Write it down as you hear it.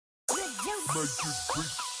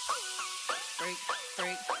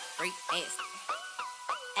Freak, ass.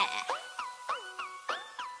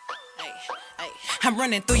 I'm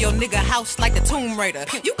running through your nigga house like the Tomb Raider.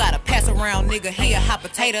 You gotta pass around, nigga, he a hot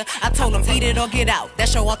potato. I told him eat it or get out,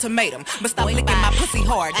 that's your ultimatum. But stop licking my pussy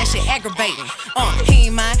hard, that shit aggravating. He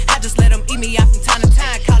ain't mine, I just let him eat me out from time to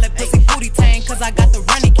time. Call it pussy booty tang, cause I got the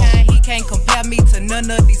runny kind. He can't compare me to none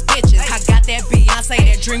of these bitches. I got that Beyonce,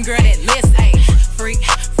 that dream girl that listen. Freak,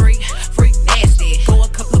 nasty. Go a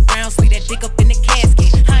couple of rounds, leave that dick up in the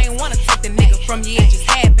casket. I ain't wanna take the nigga from you, it just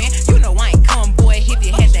happened. You know I ain't come, boy, if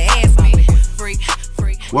you had to ask me. Freak.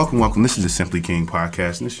 Welcome. This is the Simply King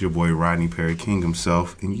podcast, and this is your boy Rodney Perry King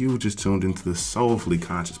himself, and you just tuned into the Soulfully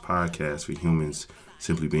Conscious podcast for humans,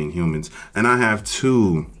 simply being humans. And I have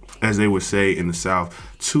two, as they would say in the South,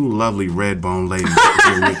 two lovely red-bone ladies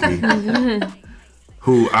here with me,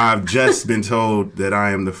 who I've just been told that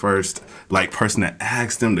I am the first person that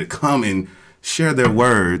asked them to come and share their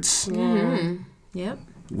words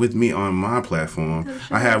with me on my platform.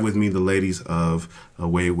 I have with me the ladies of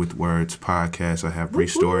Away with Words podcast. I have Bree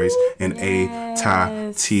Stories and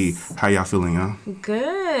A T. How y'all feeling, y'all?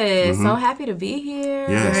 Good. So happy to be here.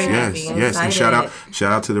 Yes. And shout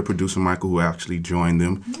out to the producer Michael who actually joined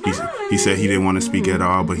them. He said he didn't want to speak at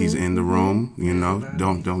all, but he's in the room. You know,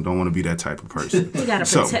 don't want to be that type of person. You gotta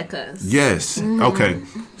protect us. Yes. Okay.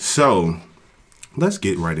 So let's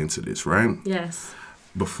get right into this, right? Yes.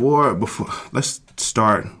 Before let's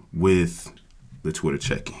start with the Twitter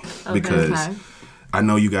check-in because I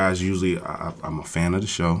know you guys usually. I'm a fan of the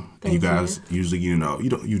show, and you guys usually,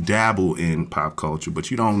 you dabble in pop culture,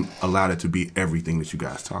 but you don't allow it to be everything that you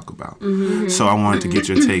guys talk about. Mm-hmm. So I wanted to get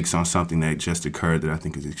your takes on something that just occurred that I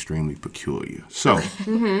think is extremely peculiar. So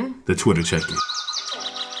the Twitter check-in.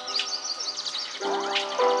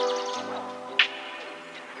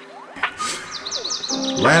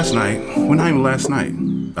 Last night, well, not even last night.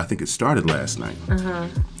 I think it started last night.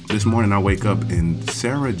 This morning I wake up and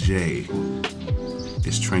Sarah J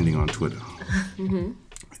is trending on Twitter.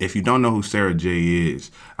 If you don't know who Sarah J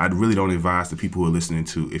is, I really don't advise the people who are listening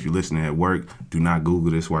to, if you're listening at work, do not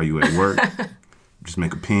Google this while you're at work. Just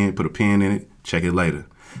make a pen, put a pen in it, check it later.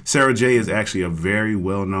 Sarah J is actually a very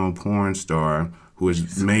well-known porn star who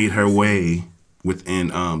has made her way within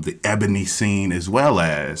the ebony scene as well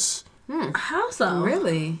as... How so?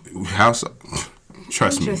 Really? How so?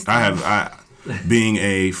 Trust me, being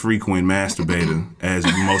a frequent masturbator, as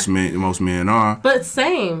most men are. But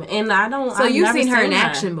same, and I don't. So you've seen her in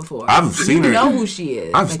action before? I've seen her. You know who she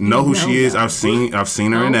is. I know who she is. I've seen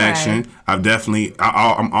her in action. I've definitely.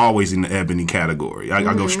 I'm always in the ebony category.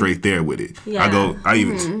 I go straight there with it. Yeah. I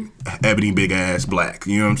even ebony big ass black.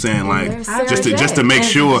 You know what I'm saying? Like just to make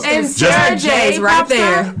sure. And Sarah J's right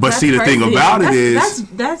there. But see, the thing about it is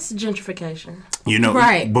that's gentrification. You know,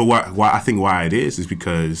 right? But why it is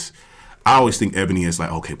because I always think ebony is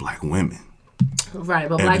like, okay, black women. Right,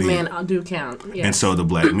 but ebony, black men do count. Yes. And so the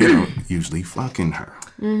black men are usually fucking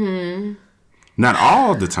her. Not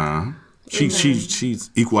all the time.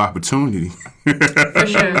 She's equal opportunity. For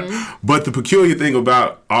sure. But the peculiar thing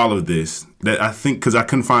about all of this, that I think, because I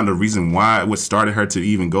couldn't find a reason why, what started her to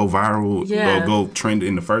even go viral or go trend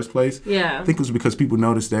in the first place. Yeah. I think it was because people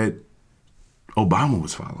noticed that Obama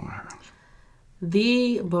was following her.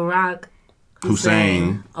 The Barack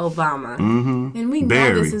Hussein Obama. And we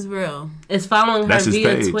know this is real. It's following her via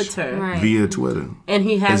page. Twitter. Right. Via Twitter. And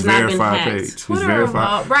he has his not verified been hacked. page. His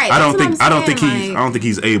verified. Right. I don't think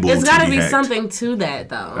he's able to be It's got to be hacked. something to that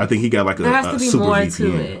though. I think he got like there has to be super more VPN.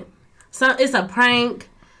 to it. So it's a prank.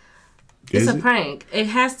 It's a prank. It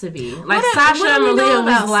has to be. Like Sasha and Malia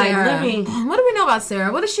was like, what do we know about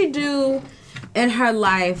Sarah? What does she do in her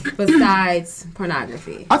life besides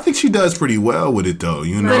pornography? I think she does pretty well with it though,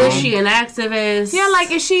 you know. But is she an activist? Yeah, like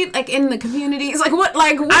is she like in the communities? Like what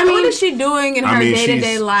is she doing in her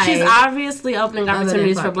day-to-day life? She's obviously opening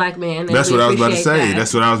opportunities for black men. That's what I was about to say.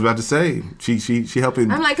 That's what I was about to say. She helping.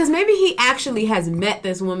 I'm like, because maybe he actually has met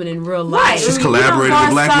this woman in real life. Right. She's collaborated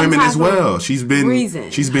with black women as well. She's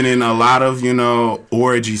been in a lot of,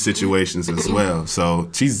 orgy situations as well. So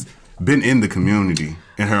she's been in the community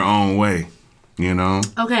in her own way. You know?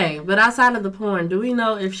 Okay, but outside of the porn, do we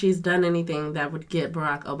know if she's done anything that would get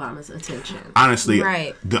Barack Obama's attention? Honestly,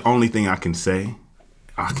 the only thing I can say,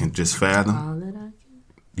 I can just fathom,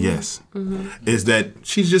 is that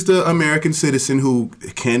she's just an American citizen who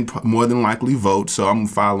can more than likely vote. So I'm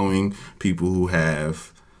following people who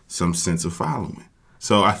have some sense of following.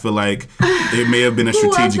 So I feel like it may have been a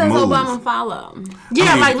strategic move. Who else does Obama follow?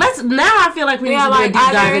 Yeah, now I feel like we need to do a deep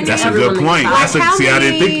dive into That's a good point. Like I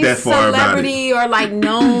didn't think that far about it. Celebrity or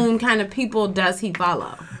known kind of people does he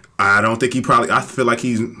follow? I don't think he probably. I feel like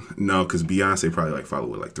he's no, because Beyonce probably like follow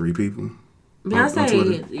with like 3 people.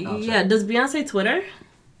 Beyonce, yeah. Does Beyonce Twitter?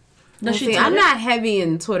 Does she? I'm not heavy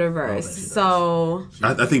in Twitterverse, so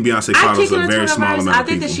I think Beyonce follows a very small amount of people. I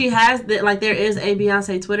think that she has like there is a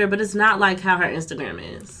Beyonce Twitter, but it's not like how her Instagram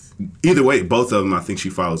is. Either way, both of them, I think she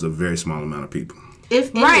follows a very small amount of people.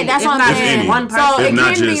 If any, right, that's if what not I'm saying. One person. So it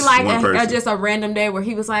not can be just like one person. just a random day where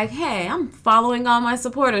he was like, "Hey, I'm following all my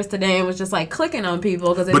supporters today," and was just like clicking on people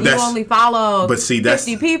because if you only follow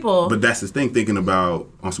 50 people. But that's the thing. Thinking about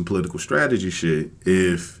on some political strategy shit,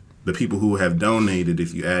 if the people who have donated,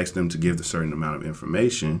 if you ask them to give a certain amount of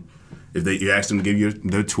information. If you ask them to give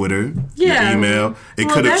their Twitter, your email, she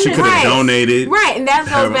could have donated. Right, and that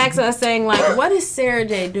goes back to us saying, like, what is Sarah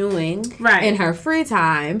J doing in her free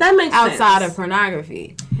time that makes outside sense. of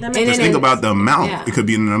pornography? Just think about the amount. Yeah. It could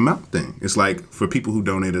be an amount thing. It's like, for people who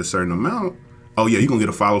donated a certain amount, oh, yeah, you're going to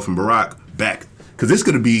get a follow from Barack back. Because this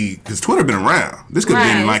could be, because Twitter been around. This could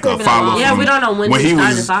have been like a follow. Yeah, we don't know when he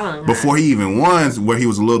started following her. Before he even won, where he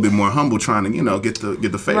was a little bit more humble, trying to get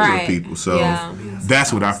the favor of people. So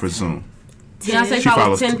that's what I presume. Beyonce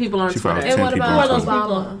follows 10 people on Twitter. And what about those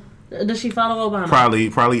people? Does she follow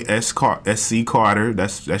Obama? Probably SC Carter.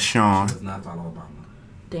 That's Sean. She does not follow Obama.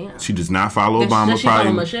 Damn. She does not follow Obama. Does she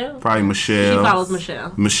follow Michelle? Probably Michelle. She follows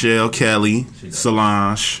Michelle. Michelle Kelly,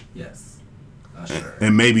 Solange. Yes.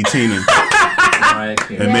 And maybe Tina.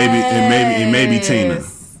 and maybe Tina.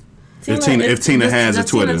 If Tina has a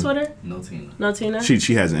Twitter. No Tina.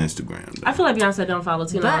 She has an Instagram. I feel like Beyonce don't follow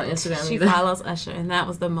Tina on Instagram. She follows Usher, and that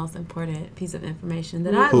was the most important piece of information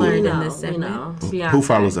that I learned in this segment. Who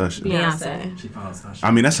follows Usher? Beyonce. She follows Usher.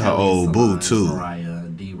 I mean, that's her old boo too. Mariah,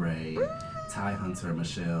 D-Ray, Ty Hunter,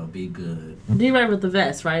 Michelle, Be Good. D-Ray with the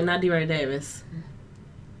vest, right? Not D-Ray Davis.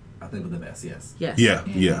 I think with the vest, yes. Yes.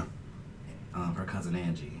 Yeah. Her cousin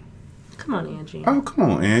Angie. Come on, Angie. Oh,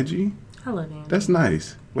 come on, Angie. I love Angie. That's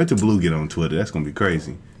nice. Wait till Blue get on Twitter. That's gonna be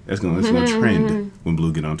crazy. That's gonna trend when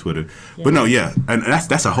Blue get on Twitter. Yeah. But no, and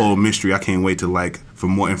that's a whole mystery. I can't wait for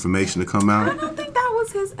more information to come out. I don't think that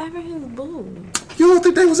was ever his boo. You don't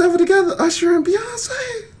think they was ever together, Usher and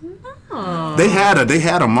Beyonce? No. They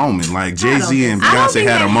had a moment. Like Jay-Z and Beyonce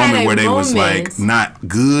had a moment where they was like not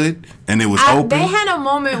good and it was open. They had a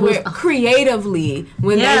moment where creatively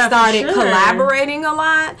when they started collaborating a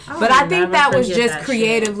lot. But I think that was just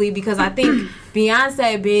creatively because I think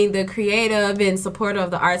Beyonce, being the creative and supporter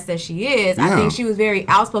of the arts that she is, I think she was very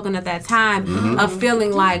outspoken at that time of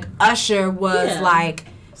feeling like Usher was like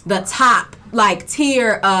the top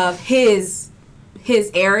tier of his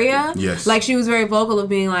area. Yes. Like she was very vocal of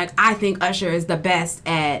being like, I think Usher is the best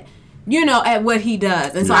at what he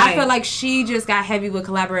does. And so I feel like she just got heavy with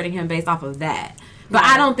collaborating him based off of that. But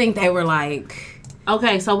I don't think they were like...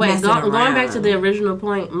 Okay, so wait, going back to the original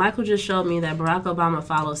point, Michael just showed me that Barack Obama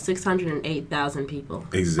follows 608,000 people.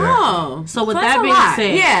 Exactly. Oh, so with that being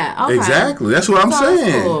said, okay. Exactly. That's what I'm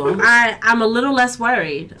saying. Cool. I'm a little less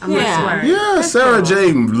worried. Less worried. Yeah, Sarah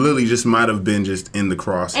J. Lily just might have been just in the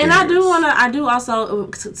cross. And I do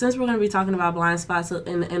also, since we're going to be talking about blind spots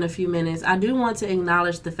in a few minutes, I do want to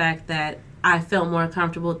acknowledge the fact that I felt more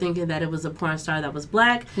comfortable thinking that it was a porn star that was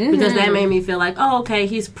black because that made me feel like, oh, okay,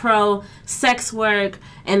 he's pro sex work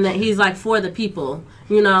and that he's like for the people,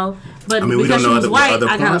 But we don't know what other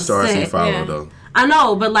porn stars he followed though. I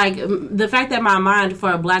know, but like the fact that my mind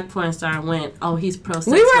for a black porn star went, oh, he's pro sex.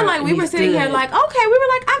 We were sitting here like, okay, we were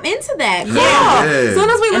like, I'm into that. Yeah. As soon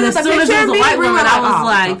as we looked at the picture of a white woman, I was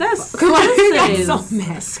like, that's so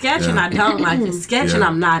mad. Sketch and I don't like it. Sketch and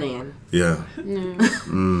I'm not in. Yeah.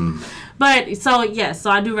 But so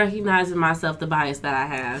I do recognize in myself the bias that I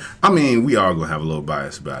have. I mean, we all gonna have a little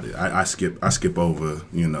bias about it. I skip over,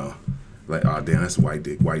 like, oh damn, that's white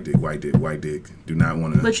dick. Do not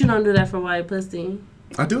want to. But you don't do that for white pussy.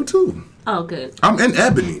 I do too. Oh, good. I'm in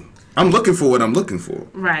ebony. I'm looking for what I'm looking for.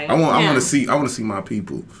 Right. I want to see my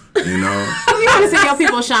people. You want to see your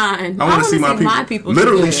people shine. I want to see my people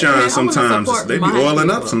literally shine sometimes. They be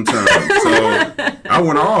oiling up sometimes. So I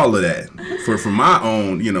want all of that for my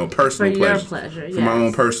own, personal pleasure. For my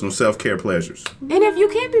own personal self-care pleasures. And if you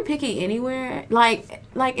can't be picky anywhere, like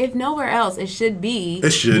if nowhere else, it should be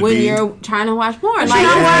when you're trying to watch porn.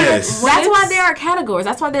 Yes. That's why there are categories.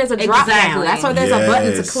 That's why there's a drop down. That's why there's a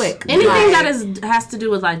button to click. Anything that has to do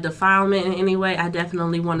with like defilement in any way, I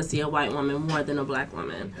definitely want to see a white woman more than a black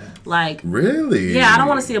woman. Like, really? Yeah, I don't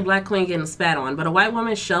want to see a black queen getting spat on, but a white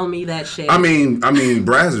woman, show me that shit. I mean,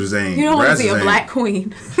 Brazzers ain't. You don't want to see a black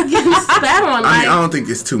queen getting spat on. I don't think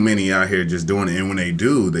it's too many out here just doing it, and when they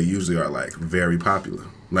do, they usually are like very popular.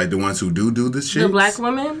 Like the ones who do this shit? The black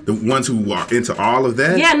women? The ones who are into all of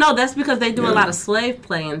that? Yeah, no, that's because they do a lot of slave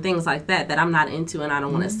play and things like that I'm not into and I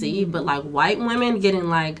don't want to see. But like white women getting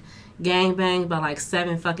like gangbanged by like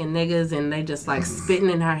 7 fucking niggas and they just like spitting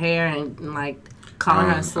in her hair and like calling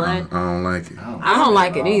her a slut. I don't like it. I don't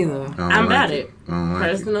like it either. I'm about it. I don't like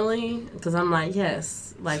personally, because I'm like,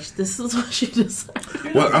 yes, like this is what she deserves.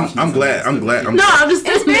 Well, I'm glad. No, I'm just.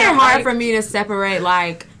 It's very hard for me to separate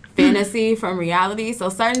like fantasy from reality. So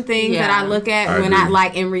certain things that I look at when I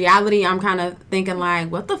like in reality, I'm kind of thinking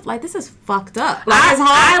like, what the like this is fucked up. Like it's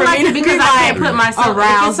hard for me to because I can't put myself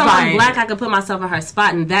aroused if it's someone by black. I can put myself in her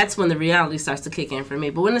spot, and that's when the reality starts to kick in for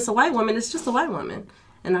me. But when it's a white woman, it's just a white woman.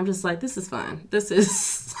 And I'm just like, this is fun. This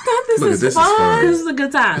is fun. This is a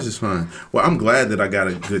good time. This is fun. Well, I'm glad that I got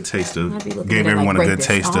a good taste of, gave everyone a good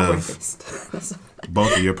taste of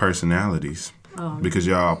both of your personalities. Because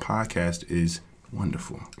y'all podcast is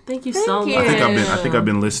wonderful. Thank you so much. I think I've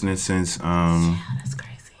been listening since. That's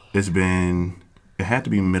crazy. It had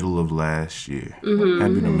to be middle of last year. It had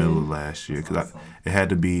to be the middle of last year because it had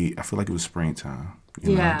to be. I feel like it was springtime.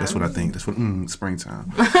 You know, that's what I think. That's what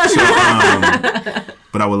springtime. So,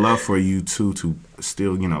 but I would love for you too to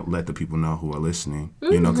still, let the people know who are listening.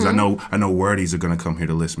 You know, because I know wordies are gonna come here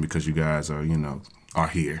to listen because you guys are, are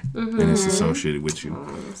here and it's associated with you.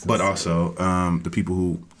 But also, the people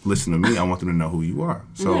who listen to me, I want them to know who you are.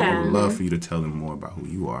 So I would love for you to tell them more about who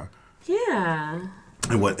you are. Yeah.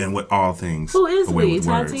 And what all things. Who is we,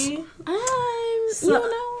 Tati?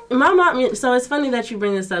 My mom. So it's funny that you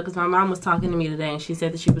bring this up because my mom was talking to me today and she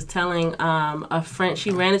said that she was telling a friend.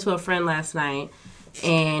 She ran into a friend last night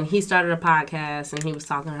and he started a podcast and he was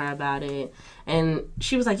talking to her about it. And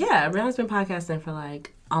she was like, "Yeah, Brianna's been podcasting for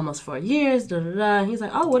like almost 4 years." Da, da, da. And he's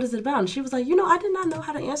like, "Oh, what is it about?" And she was like, "I did not know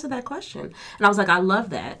how to answer that question." And I was like, "I love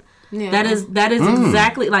that. Yeah. That is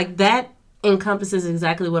exactly like that." Encompasses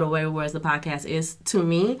exactly what Away with Words, the podcast, is to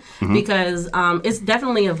me because it's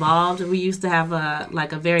definitely evolved. We used to have a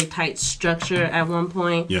very tight structure at one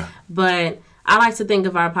point, but I like to think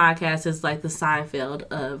of our podcast as like the Seinfeld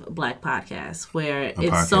of black podcasts, where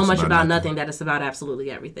it's so much about nothing that it's about absolutely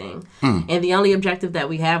everything. And the only objective that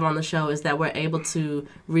we have on the show is that we're able to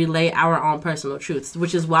relay our own personal truths,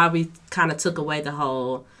 which is why we kind of took away the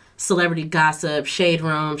whole celebrity gossip, shade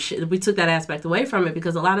room. We took that aspect away from it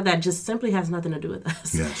because a lot of that just simply has nothing to do with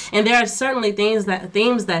us. Yes. And there are certainly themes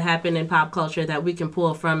that happen in pop culture that we can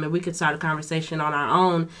pull from, and we could start a conversation on our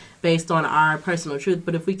own based on our personal truth.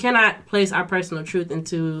 But if we cannot place our personal truth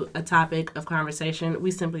into a topic of conversation,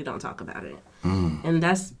 we simply don't talk about it. And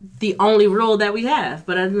that's the only rule that we have.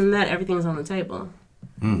 But other than that, everything's on the table.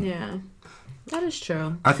 Yeah. That is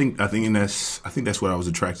true. I think that's what I was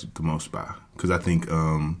attracted the most by because I think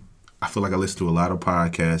I feel like I listen to a lot of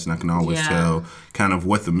podcasts and I can always tell kind of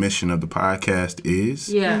what the mission of the podcast is.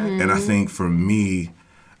 Yeah. And I think for me,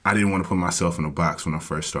 I didn't want to put myself in a box when I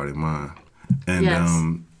first started mine.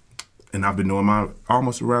 And and I've been doing mine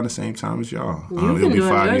almost around the same time as y'all. You've been doing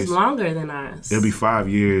yours longer than ours. It'll be 5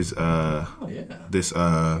 years this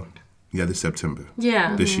September.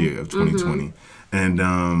 Yeah. This year of 2020. And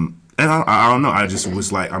I don't know. I just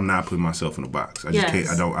was like, I'm not putting myself in a box. I just can't.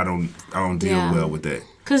 I don't deal well with that.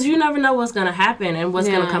 Because you never know what's gonna happen and what's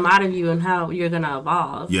gonna come out of you and how you're gonna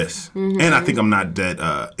evolve. Yes, and I think I'm not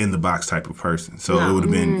that in the box type of person. So it would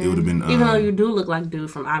have been. Even though you do look like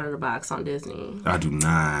dude from Out of the Box on Disney. I do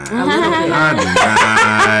not.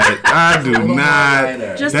 I do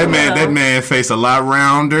not. Just that man face a lot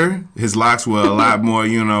rounder. His locks were a lot more,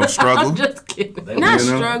 struggle. I'm just kidding. Not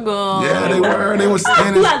struggle. Yeah, they were. They was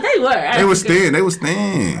thin. They were thin. They was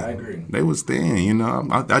thin. I agree. They was thin.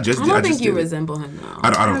 I don't think you resemble him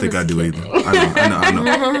though. I don't think I do either. I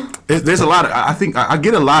know. There's a lot of. I think I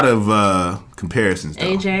get a lot of comparisons.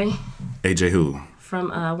 Though. AJ who? From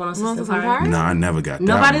 106 Park? No, I never got that.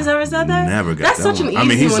 Nobody's ever said that? Never got That's that. That's such an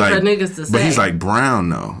easy one for niggas to say. But he's like brown,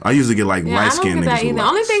 though. I usually get like light-skinned niggas. The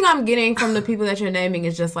only thing I'm getting from the people that you're naming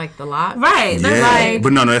is just like the lot. Right. Yeah.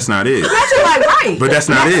 But no, that's not it. That's like, right. But that's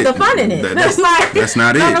not it. That's the fun in it. That's not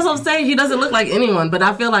it. No, that's what I'm saying. He doesn't look like anyone, but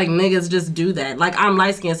I feel like niggas just do that. Like, I'm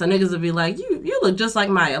light-skinned, so niggas would be like, you look just like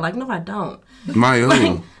Maya. Like, no, I don't. Maya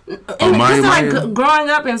who? Like growing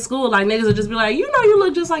up in school, like niggas would just be like, you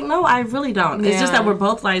look just like. No, I really don't. It's just that we're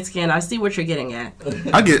both light skinned. I see what you're getting at.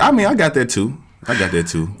 I got that too.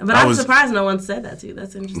 But I'm surprised no one said that to you.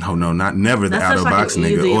 That's interesting. No, never the out of the box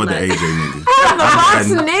nigga or the AJ nigga. Out of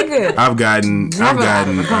the box nigga. I've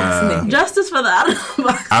gotten justice for the out of the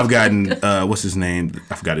box. I've gotten what's his name?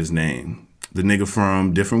 I forgot his name. The nigga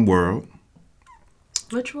from Different World.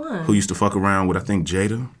 Which one? Who used to fuck around with I think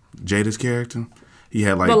Jada's character. He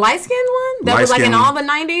had like the light skinned one that was like in all the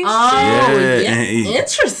 90s. Oh, yeah.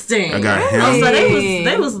 Interesting. I got him. Oh, so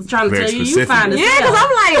they was trying to Very tell you specific. find it. Yeah, because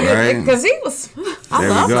I'm like, because he was. I There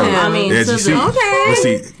we loved go. him. I mean, Yeah, to you see, okay. let's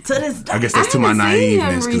see. to this day. I guess that's I to my haven't seen him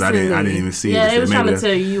naiveness because I didn't recently. even see it. Yeah, they So was maybe trying to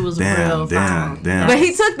tell you was real fine. Damn. But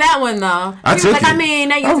he took that one though. I He was took like, it. I mean,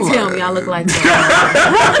 they used to tell me I look like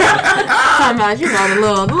that. Talking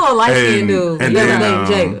about, the little light skinned dude. and That then, was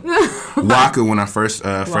named Jake. Waka when I first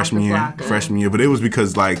freshman Flocka. year, but it was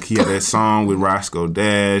because like he had that song with Roscoe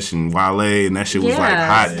Dash and Wale, and that shit was like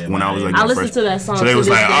Yeah. hot when I was like I my listened first. to that song. So they to was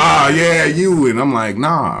this like, day. oh yeah, you, and I'm like,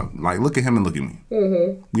 nah, like look at him and look at me.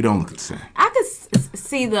 Mm-hmm. We don't look the same. I could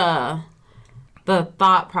see the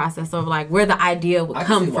thought process of like where the idea would I can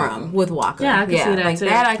come see from Waka. with Walker. Yeah, I can see that like too.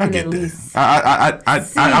 that I I can get at least. that.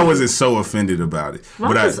 I wasn't so offended about it, but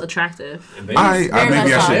Waka's attractive. I maybe I much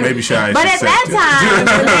should so. maybe should I But at accept that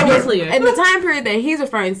it. time, Make it clear. in the time period that he's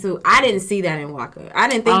referring to, I didn't see that in Walker. I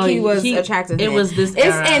didn't think Oh, he was he- attractive. it then. was this It's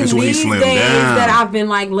era. in It's when he these days slimmed down. that I've been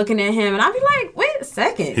like looking at him, and I'd be like, wait a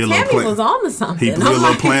second, He a little Tammy plant- was on to something. He I'm a little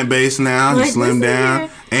like- plant based now. He like, slimmed listen down, here.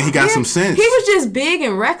 and he got Yeah, some sense. He was just big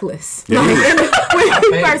and reckless. Yeah. Like,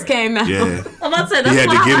 when he first came out. Yeah, I'm about to say, he that's had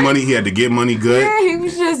what to I get like. money. He had to get money good. Yeah, he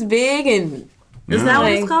was just big and Is that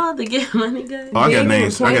what it's Like- called? The Get Money Good? Oh, I got Big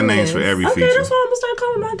names. and I got names for pointless. every Okay, feature. that's what I'm gonna start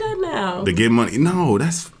calling my good now. To get money? No,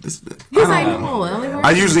 that's. he's like, oh, it only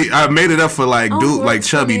works. I made it up for like Oh, dude, like works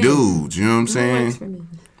for chubby me. dudes. You know what I'm It saying? works for me.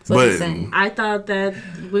 That's what he's But saying. I thought that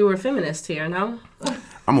we were feminists here, no?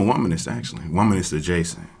 I'm a womanist actually. Womanist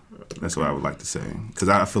adjacent. That's what I would like to say because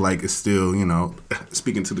I feel like it's still, you know,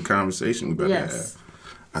 speaking to the conversation we about Yes.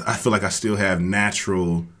 to have. I feel like I still have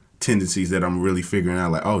natural tendencies that I'm really figuring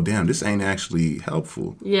out. Like, oh damn, this ain't actually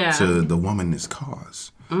helpful Yeah. to the womanist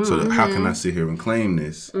cause. So how can I sit here and claim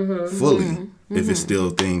this fully if it's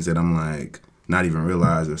still things that I'm like not even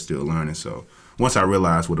realize or still learning? So once I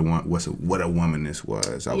realized what a womanist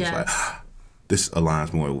was, I was Yes. like, this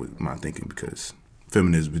aligns more with my thinking because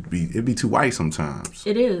feminism it'd be too white sometimes.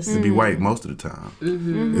 It is. It'd be white most of the time.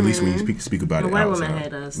 At least when you speak about The it white outside. women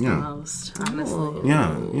hate us the Yeah. most, honestly.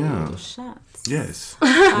 Yeah. Shots Yes.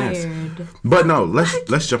 Yes. fired. But no,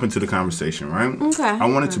 let's jump into the conversation, right? Okay. I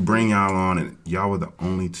wanted to bring y'all on, and y'all were the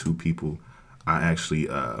only two people I actually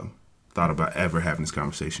thought about ever having this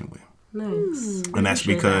conversation with. Nice. And that's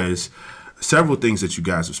because several things that you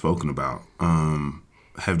guys have spoken about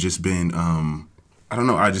have just been, I don't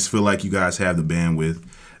know, I just feel like you guys have the bandwidth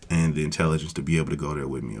and the intelligence to be able to go there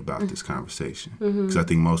with me about this conversation. Because I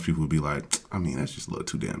think most people would be like, I mean, that's just a little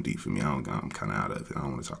too damn deep for me. I'm kind of out of it. I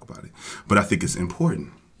don't want to talk about it. But I think it's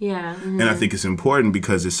important. Yeah. And I think it's important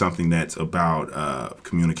because it's something that's about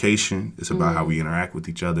communication. It's about how we interact with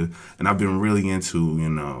each other. And I've been really into, you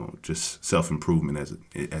know, just self-improvement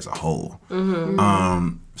as a whole.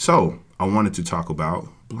 So I wanted to talk about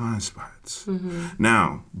blind spots.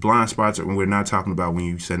 Now, blind spots are when we're not talking about when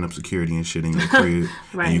you setting up security and shit in your crib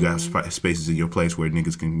and you got spaces in your place where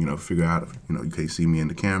niggas can, you know, figure out, you know, you can't see me in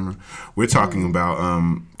the camera. We're talking about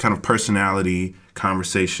kind of personality,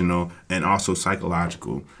 conversational, and also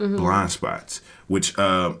psychological blind spots, which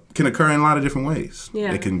can occur in a lot of different ways.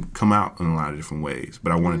 Yeah. They can come out in a lot of different ways.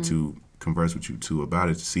 But I wanted to converse with you two about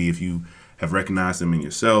it to see if you have recognized them in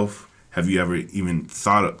yourself. Have you ever even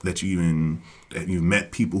thought that you've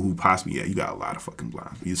met people who possibly, you got a lot of fucking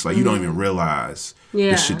blind. It's like you don't even realize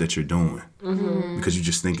the shit that you're doing because you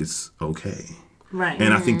just think it's okay. Right.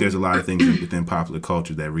 And I think there's a lot of things within popular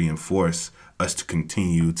culture that reinforce us to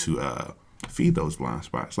continue to feed those blind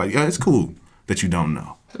spots. Like, yeah, it's cool that you don't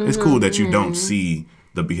know. It's cool that you don't see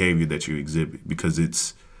the behavior that you exhibit because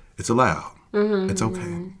it's allowed. It's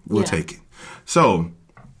okay. We'll take it. So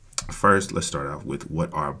first, let's start off with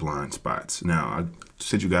what are blind spots. Now, I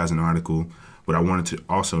sent you guys an article, but I wanted to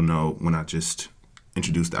also know when I just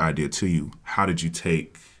introduced the idea to you, how did you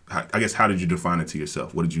define it to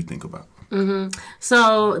yourself? What did you think about?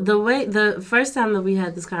 So the first time that we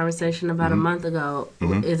had this conversation about a month ago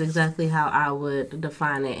is exactly how I would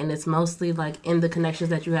define it, and it's mostly like in the connections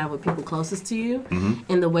that you have with people closest to you,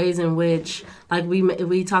 in the ways in which, like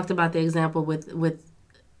we talked about the example with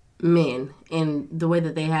men and the way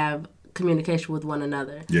that they have communication with one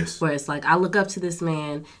another. Yes. Where it's like, I look up to this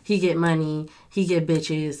man, he get money, he get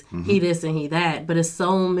bitches, he this and he that, but it's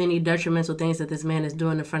so many detrimental things that this man is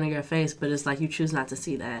doing in front of your face, but it's like you choose not to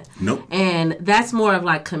see that. Nope. And that's more of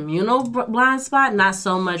like communal blind spot, not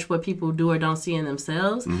so much what people do or don't see in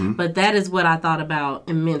themselves, but that is what I thought about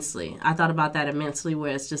immensely. I thought about that immensely,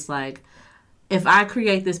 where it's just like, if I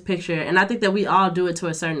create this picture, and I think that we all do it to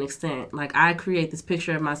a certain extent, like I create this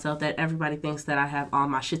picture of myself that everybody thinks that I have all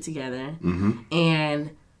my shit together,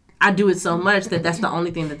 and I do it so much that that's the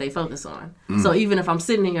only thing that they focus on. So even if I'm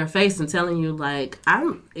sitting in your face and telling you, like,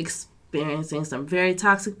 I'm experiencing some very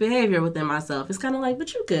toxic behavior within myself, it's kind of like,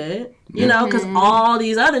 but you good. You know, because all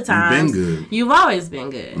these other times, you've always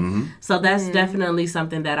been good. So that's definitely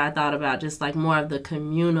something that I thought about, just like more of the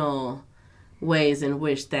communal ways in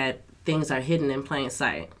which that things are hidden in plain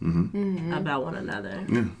sight about one another.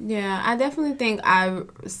 Yeah, I definitely think I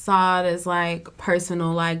saw it as like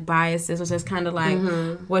personal like biases, which is kind of like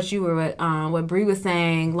what you were, what Bree was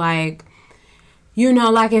saying, like, you know,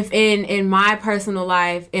 like if in my personal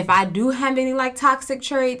life, if I do have any like toxic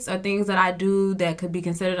traits or things that I do that could be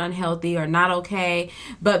considered unhealthy or not okay,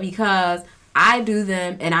 but because I do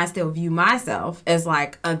them and I still view myself as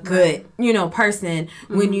like a good, you know, person,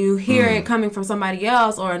 when you hear it coming from somebody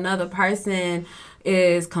else or another person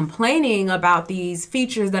is complaining about these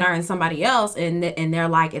features that are in somebody else and they're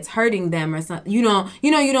like it's hurting them or something, you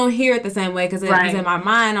don't hear it the same way, because in my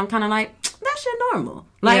mind I'm kind of like, that shit normal.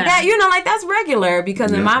 Like that, you know, like that's regular,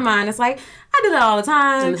 because in my mind it's like, I do that all the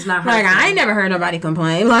time. And it's not like I ain't never heard nobody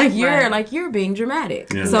complain. Like you're being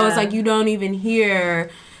dramatic. Yeah. So it's like you don't even hear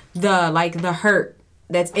the hurt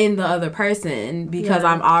that's in the other person, because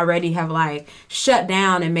I'm already have like shut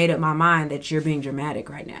down and made up my mind that you're being dramatic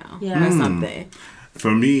right now or something.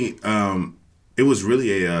 For me, it was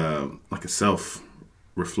really a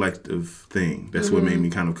self-reflective thing. That's what made me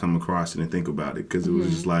kind of come across it and think about it, because it was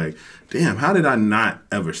just like, damn, how did I not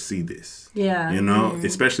ever see this? Yeah. You know,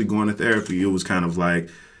 especially going to therapy, it was kind of like,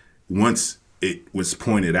 once it was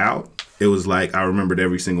pointed out, it was like I remembered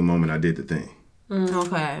every single moment I did the thing.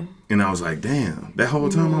 Okay. And I was like, damn, that whole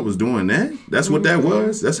time I was doing that? That's what that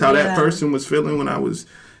was? That's how that person was feeling when I was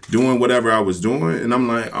doing whatever I was doing? And I'm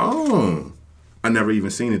like, oh, I never even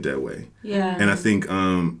seen it that way. Yeah. And I think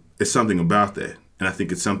it's something about that. And I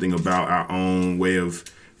think it's something about our own way of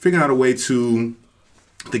figuring out a way to,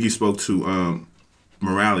 I think you spoke to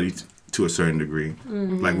morality to a certain degree.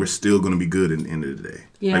 Like, we're still going to be good at the end of the day.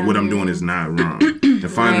 Yeah. Like, what I'm doing is not wrong.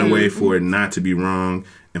 And finding a way for it not to be wrong,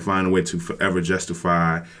 and find a way to forever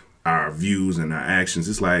justify our views and our actions.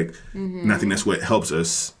 It's like, and I think that's what helps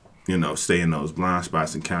us, you know, stay in those blind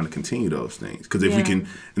spots and kind of continue those things. Because if we can,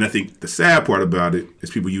 and I think the sad part about it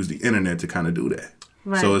is people use the internet to kind of do that.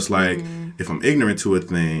 Right. So it's like, if I'm ignorant to a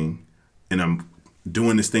thing and I'm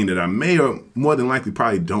doing this thing that I may or more than likely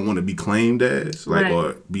probably don't want to be claimed as, like,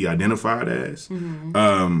 or be identified as,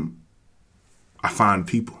 I find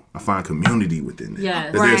people. I find community within it.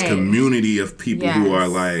 Yes. There's community of people who are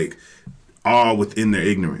like all within their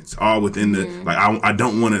ignorance, all within the like. I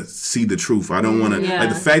don't want to see the truth. I don't want to like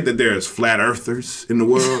the fact that there's flat earthers in the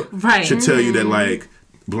world should tell you that like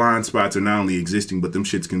blind spots are not only existing, but them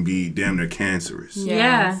shits can be damn near cancerous.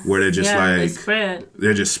 Yeah, where they're just like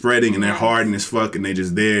they're just spreading and they're hardened as fuck and they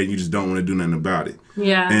just there and you just don't want to do nothing about it.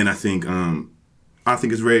 Yeah, and I think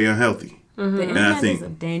it's very unhealthy. The internet is a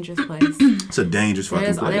dangerous place. It's a dangerous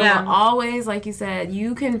fucking place. There will always, like you said,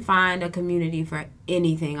 you can find a community for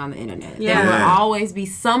anything on the internet. There will always be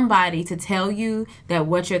somebody to tell you that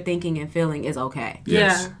what you're thinking and feeling is okay.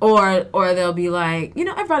 Yes. Yeah. Or they'll be like, you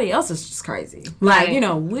know, everybody else is just crazy. Like, you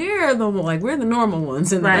know, we're the normal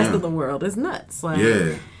ones and the rest of the world is nuts. Like,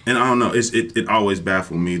 yeah. And I don't know, it always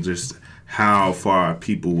baffled me just how far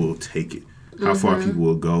people will take it. How far people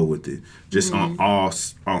will go with it, just on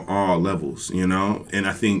all levels, you know. And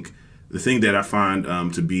I think the thing that I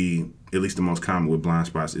find to be at least the most common with blind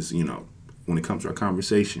spots is, you know, when it comes to our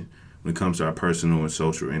conversation, when it comes to our personal and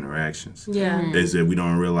social interactions, is that we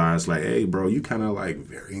don't realize like, hey, bro, you kind of like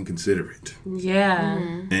very inconsiderate. Yeah.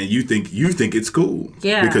 And you think it's cool.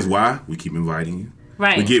 Yeah. Because why? We keep inviting you.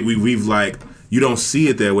 Right. We've like, you don't see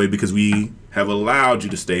it that way because we have allowed you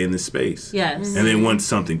to stay in this space. Yes. And then once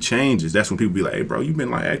something changes, that's when people be like, hey, bro, you've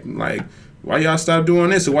been like acting like, why y'all stop doing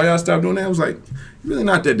this or why y'all stop doing that? I was like, you're really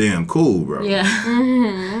not that damn cool, bro.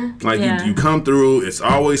 Yeah. Like, you come through, it's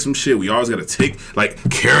always some shit. We always got to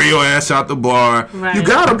carry your ass out the bar. Right. You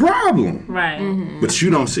got a problem. Right. But you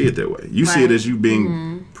don't see it that way. You see it as you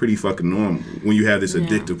being pretty fucking normal when you have this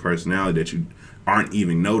addictive personality that you aren't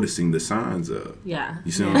even noticing the signs of. Yeah.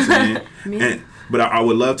 You see what I'm saying? But I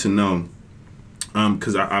would love to know,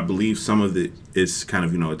 because I believe some of it is kind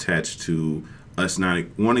of, you know, attached to us not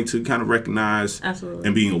wanting to kind of recognize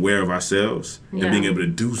and being aware of ourselves and being able to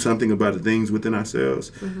do something about the things within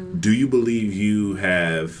ourselves. Do you believe you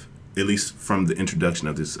have, at least from the introduction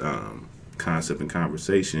of this concept and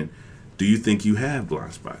conversation, do you think you have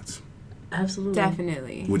blind spots? Absolutely.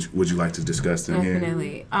 Definitely. Would you like to discuss them here?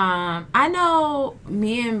 Definitely. I know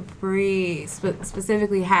me and Bree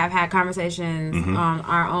specifically have had conversations on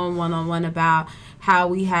our own one-on-one about how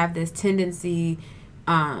we have this tendency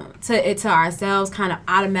to ourselves kind of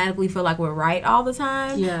automatically feel like we're right all the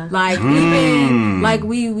time. Yeah. Like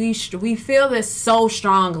we feel this so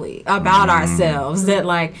strongly about ourselves that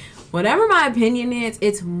like whatever my opinion is,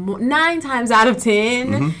 it's 9 times out of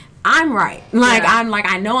 10 I'm right. Like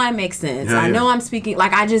I know I make sense. I know I'm speaking.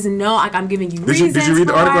 Like I just know. Like I'm giving you reasons. Did you read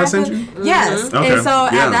the article I sent you? Yes. Okay. And so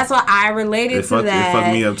and that's what I related to that. It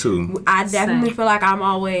fucked me up too. I definitely feel like I'm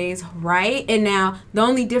always right. And now the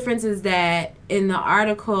only difference is that in the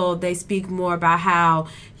article they speak more about how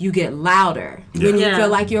you get louder when you feel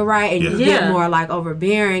like you're right, and you get more like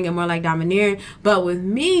overbearing and more like domineering. But with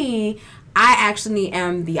me, I actually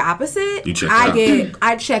am the opposite. You check out.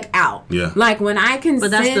 I check out. Yeah. Like when I can but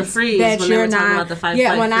sense that's the freeze that when you're they were talking not. about the fight,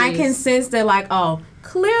 when I freeze. can sense that, like, oh,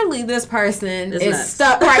 clearly this person is nuts.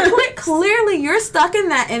 stuck. Right. Clearly you're stuck in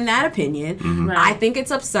that opinion. Right. I think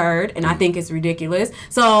it's absurd and I think it's ridiculous.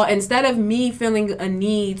 So instead of me feeling a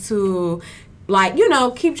need to, like, you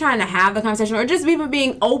know, keep trying to have the conversation or just even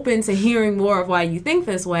being open to hearing more of why you think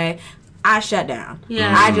this way, I shut down.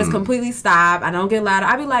 Yeah. I just completely stop. I don't get louder.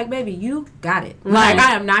 I be like, baby, you got it. Like,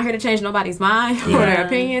 I am not here to change nobody's mind or their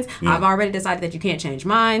opinions. I've already decided that you can't change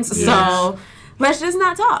mine. So let's just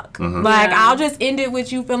not talk. Like, I'll just end it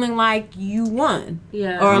with you feeling like you won.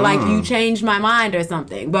 Yeah. Or like you changed my mind or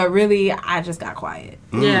something. But really, I just got quiet.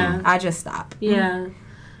 Yeah. I just stopped. Yeah.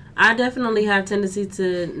 I definitely have tendency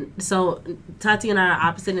to, so Tati and I are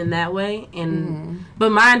opposite in that way, and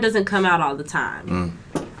but mine doesn't come out all the time.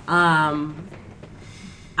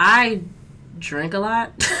 I drink a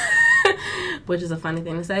lot, which is a funny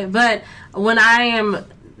thing to say, but when I am,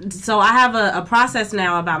 so I have a process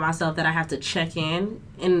now about myself that I have to check in,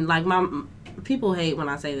 and like people hate when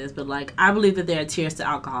I say this, but like I believe that there are tiers to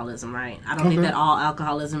alcoholism, right? I don't think that all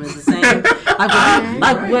alcoholism is the same.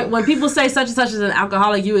 When people say such and such is an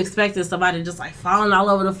alcoholic, you expected somebody just like falling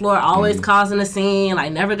all over the floor, always causing a scene,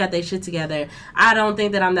 like never got their shit together. I don't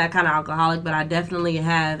think that I'm that kind of alcoholic, but I definitely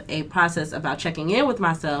have a process about checking in with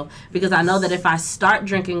myself, because I know that if I start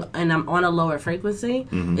drinking and I'm on a lower frequency,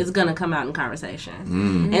 it's gonna come out in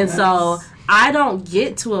conversation. And so I don't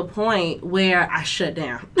get to a point where I shut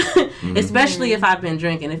down, especially if I've been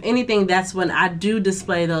drinking. If anything, that's when I do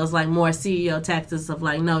display those like more CEO tactics of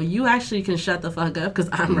like, no, you actually can shut the fuck up because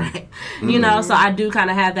I'm right. You know, so I do kind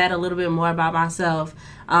of have that a little bit more about myself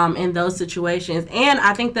in those situations. And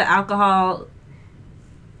I think that alcohol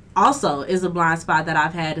also is a blind spot that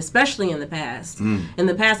I've had, especially in the past. In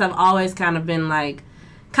the past, I've always kind of been like,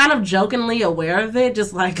 kind of jokingly aware of it,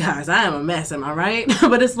 just like, guys, I am a mess, am I right?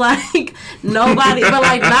 But it's like nobody, but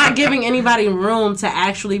like not giving anybody room to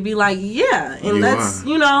actually be like, yeah, and let's talk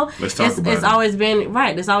about it. It's always been,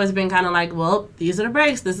 right, it's always been kind of like, well, these are the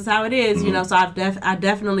breaks, this is how it is, you know, so I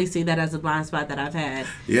definitely see that as a blind spot that I've had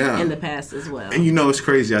in the past as well. And you know, it's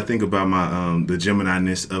crazy, I think about my, the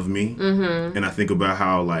Gemini-ness of me, and I think about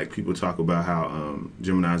how, like, people talk about how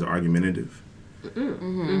Geminis are argumentative.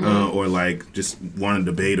 Or like just want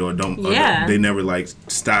to debate or don't. Yeah. They never like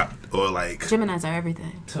stop or like. Geminis are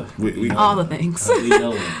everything. We all the things.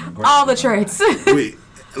 All the traits.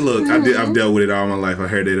 Look, I've dealt with it all my life. I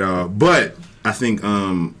heard it all, but I think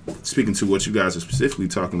speaking to what you guys are specifically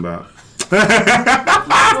talking about.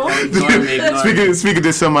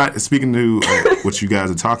 Speaking to what you guys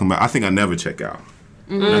are talking about, I think I never check out.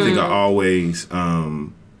 I think I always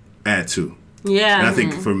add to. Yeah. And I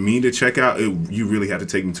think for me to check out, you really have to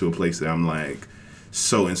take me to a place that I'm like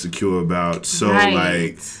so insecure about,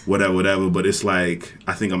 like whatever. But it's like,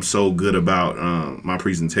 I think I'm so good about my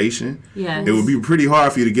presentation. Yes. It would be pretty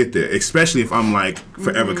hard for you to get there, especially if I'm like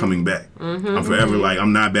forever coming back. I'm forever like,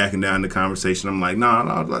 I'm not backing down the conversation. I'm like,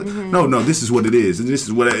 no, this is what it is. And this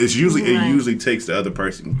is what it's usually, it usually takes the other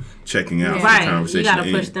person checking out the conversation. You got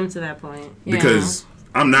to push them to that point. Because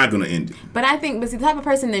I'm not going to end it. But I think, the type of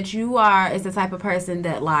person that you are is the type of person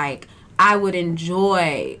that, like, I would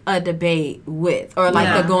enjoy a debate with, or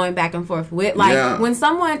like the going back and forth with. Like when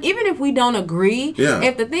someone, even if we don't agree,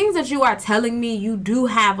 if the things that you are telling me, you do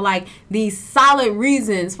have like these solid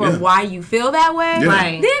reasons for why you feel that way,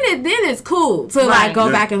 then it's cool to like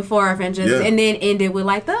go back and forth and just and then end it with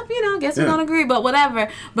like, guess we don't agree, but whatever.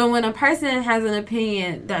 But when a person has an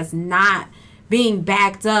opinion that's not being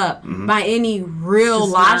backed up by any real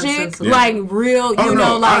logic, like real,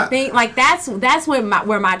 that's where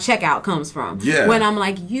my checkout comes from. Yeah. When I'm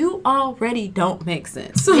like, you already don't make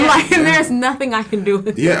sense. Like, there's nothing I can do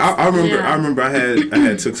with this. I remember I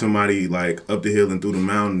had took somebody like up the hill and through the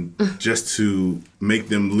mountain just to make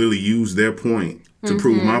them literally use their point to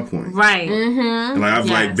prove my point. Right. And like I've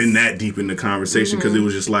like been that deep in the conversation because it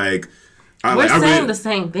was just like, we're saying the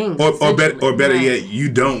same thing. Or better yet,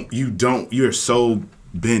 you're so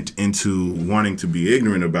bent into wanting to be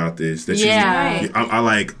ignorant about this. That right. I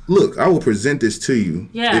like, look, I will present this to you.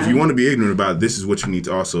 Yeah. If you want to be ignorant about it, this is what you need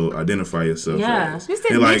to also identify yourself as. Just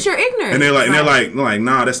admit you're ignorant. And they're like,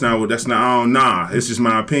 nah, nah, it's just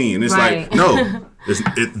my opinion. It's like, no,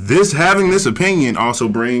 having this opinion also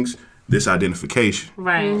brings this identification.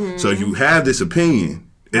 Right. Mm-hmm. So if you have this opinion,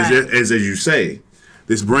 as you say,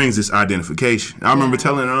 this brings this identification. I remember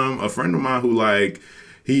telling a friend of mine who like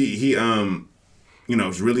he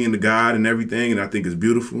is really into God and everything, and I think it's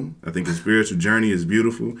beautiful. I think his spiritual journey is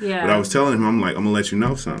beautiful. Yeah. But I was telling him, I'm like, I'm gonna let you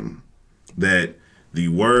know something, that the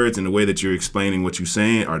words and the way that you're explaining what you're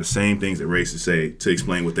saying are the same things that racists say to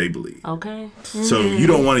explain what they believe. Okay. Mm-hmm. So you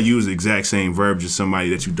don't want to use the exact same verbiage as somebody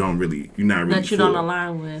that you're not really that you don't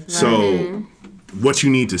align with. Right? So what you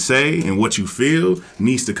need to say and what you feel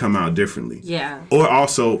needs to come out differently. Yeah. Or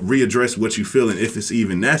also readdress what you feel and if it's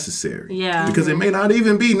even necessary. Yeah. Because it may not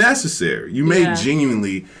even be necessary. You may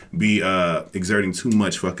genuinely be exerting too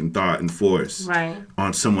much fucking thought and force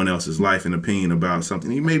on someone else's life and opinion about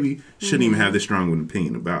something you maybe shouldn't even have this strong of an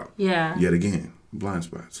opinion about. Yeah. Yet again, blind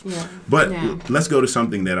spots. Yeah. But let's go to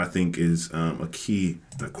something that I think is a key,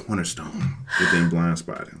 a cornerstone within blind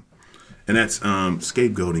spotting. And that's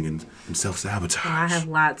scapegoating and self-sabotage. I have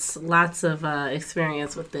lots of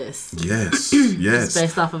experience with this. Yes, yes. Just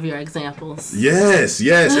based off of your examples. Yes.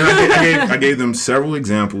 And I gave them several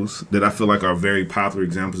examples that I feel like are very popular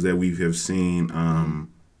examples that we have seen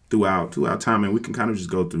throughout time, and we can kind of just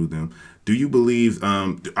go through them. Do you believe?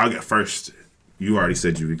 I'll get first. You already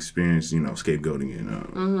said you've experienced, scapegoating,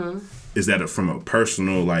 and is that from a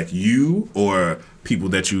personal, like you, or people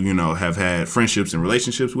that you have had friendships and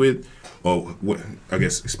relationships with? Or what? I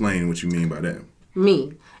guess explain what you mean by that.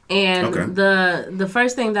 Me. And the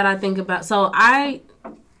first thing that I think about, so I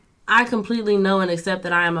completely know and accept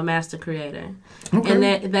that I am a master creator. Okay. And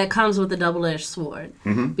that comes with a double-edged sword.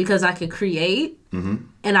 Mm-hmm. Because I can create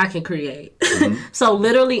and I can create. Mm-hmm. So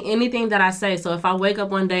literally anything that I say, so if I wake up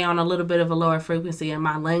one day on a little bit of a lower frequency and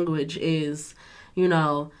my language is,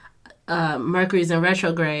 Mercury's in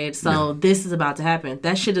retrograde, so this is about to happen.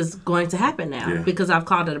 That shit is going to happen now because I've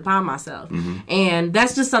called it upon myself. Mm-hmm. And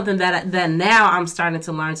that's just something that now I'm starting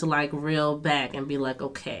to learn to like reel back and be like,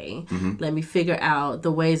 okay, let me figure out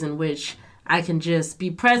the ways in which I can just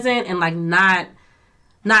be present and like not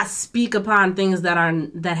speak upon things that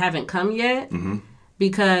haven't come yet. Mm-hmm.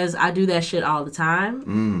 Because I do that shit all the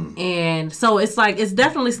time. And so it's like, it's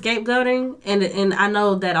definitely scapegoating. And I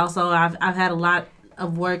know that also I've had a lot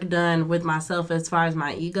of work done with myself as far as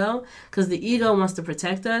my ego, because the ego wants to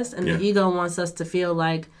protect us, and the ego wants us to feel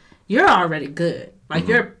like you're already good, like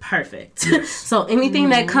you're perfect. Yes. So anything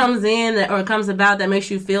that comes in or comes about that makes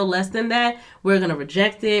you feel less than that, we're gonna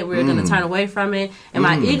reject it, we're gonna turn away from it, and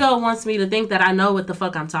my ego wants me to think that I know what the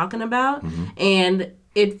fuck I'm talking about, and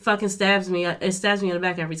it fucking stabs me in the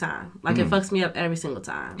back every time. Like it fucks me up every single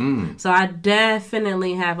time. So I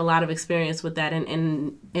definitely have a lot of experience with that,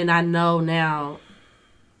 and I know now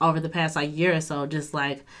over the past like year or so, just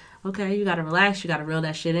like, okay, you gotta relax, you gotta reel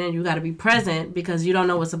that shit in, you gotta be present because you don't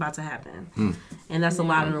know what's about to happen. And that's a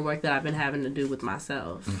lot of the work that I've been having to do with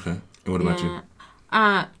myself. Okay. And what about you?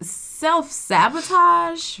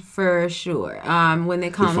 Self-sabotage for sure. When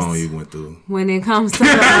it comes, the phone you went through. When it comes to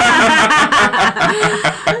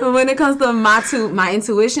my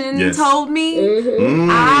intuition told me,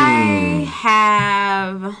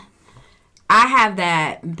 I have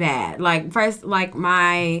that bad. Like first, like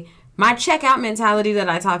my checkout mentality that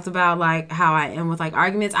I talked about, like how I am with like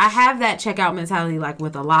arguments. I have that checkout mentality like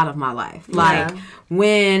with a lot of my life. Like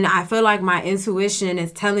when I feel like my intuition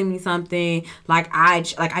is telling me something, like I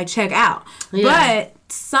check out. But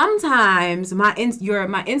sometimes my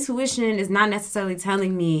intuition is not necessarily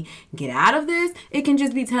telling me get out of this. It can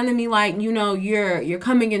just be telling me like, you're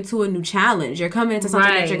coming into a new challenge. You're coming into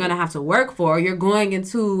something that you're going to have to work for. You're going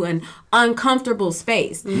into an uncomfortable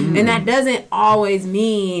space. And that doesn't always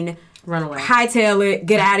mean run away, hightail it,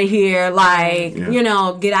 get out of here, like,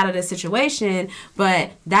 get out of this situation. But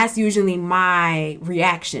that's usually my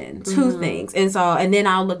reaction to things. And then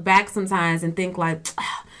I'll look back sometimes and think like,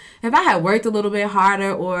 if I had worked a little bit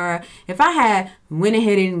harder, or if I had went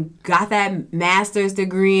ahead and got that master's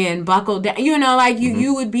degree and buckled down,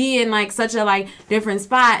 you would be in like such a like different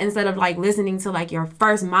spot, instead of like listening to like your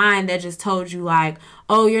first mind that just told you like,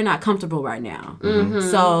 oh, you're not comfortable right now.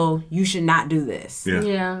 So you should not do this.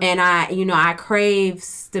 Yeah. And I crave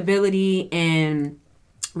stability and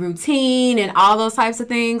routine and all those types of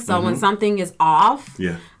things. So when something is off,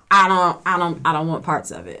 I don't want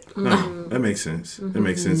parts of it. No, that makes sense. That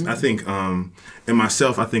makes sense. I think, in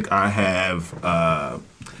myself, I think I have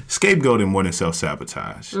scapegoating more than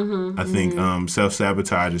self-sabotage. I think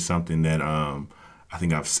self-sabotage is something that I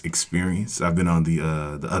think I've experienced. I've been on the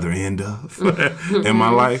other end of in my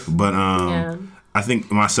life, but I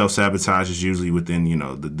think my self-sabotage is usually within,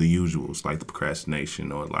 the usuals, like the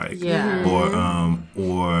procrastination or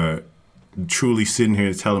or truly sitting here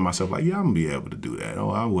and telling myself like, yeah, I'm gonna be able to do that.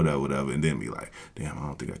 Oh, I whatever, and then be like, damn, I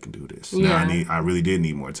don't think I can do this. Yeah. Now I really did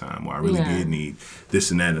need more time, or I really did need this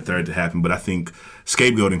and that and the third to happen. But I think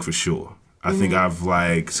scapegoating for sure. I think I've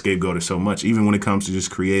scapegoated so much, even when it comes to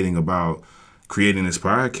just creating this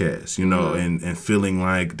podcast, and feeling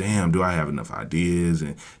like, damn, do I have enough ideas,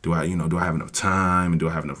 and do I have enough time, and do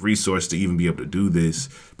I have enough resource to even be able to do this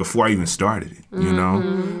before I even started it,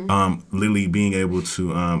 literally being able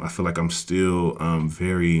to, I feel like I'm still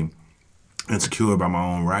very insecure about my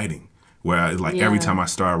own writing. Where every time I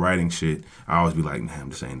start writing shit, I always be like, nah,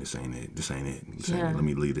 this ain't it. Let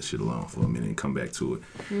me leave this shit alone for a minute and come back to it.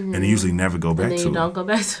 And I usually never go back to it. You don't go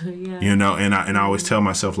back to it, and I always tell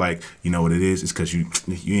myself, like, you know what it is? It's because you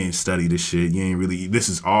ain't studied this shit. You ain't really, this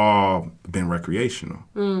has all been recreational.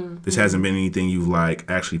 This hasn't been anything you've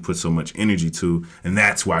actually put so much energy to, and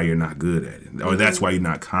that's why you're not good at it. Or that's why you're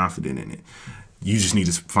not confident in it. You just need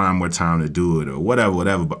to find more time to do it or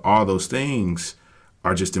whatever. But all those things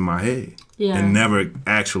are just in my head and never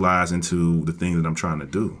actualize into the thing that I'm trying to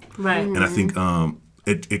do. Right. And I think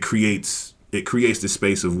it creates this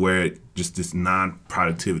space of where just this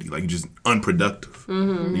non-productivity, like you're just unproductive.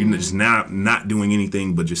 You're just not doing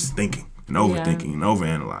anything but just thinking and overthinking and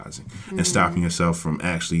overanalyzing and stopping yourself from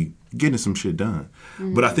actually getting some shit done.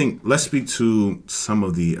 But I think let's speak to some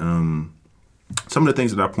of the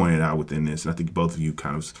things that I pointed out within this, and I think both of you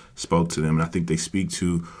kind of spoke to them, and I think they speak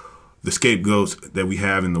to the scapegoats that we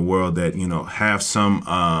have in the world that, have some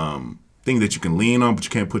thing that you can lean on, but you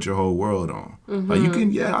can't put your whole world on. Like you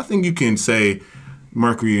can, I think you can say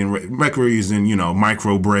Mercury is in,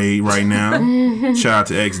 micro braid right now. Shout out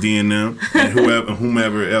to XD and them and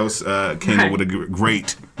whomever else came up with a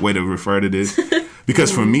great way to refer to this.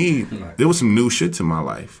 Because for me, there was some new shit to my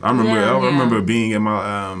life. I remember being at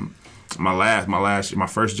my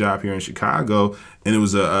first job here in Chicago, and it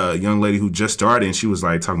was a young lady who just started, and she was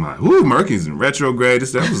like talking about, ooh, Mercury's in retrograde.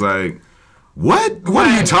 This stuff. I was like, what? What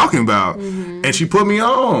are you talking about? And she put me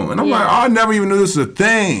on, and I'm like, oh, I never even knew this was a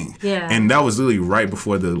thing. Yeah. And that was literally right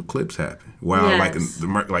before the eclipse happened. While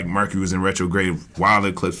Mercury was in retrograde while the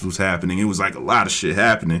eclipse was happening, it was like a lot of shit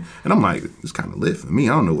happening, and I'm like, it's kind of lit for me.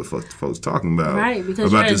 I don't know what folks talking about. Right,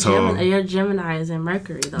 because your Gemini is in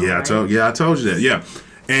Mercury, though. Yeah, right? I told you that. Yeah,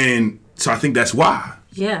 and so I think that's why.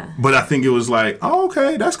 Yeah. But I think it was like, oh,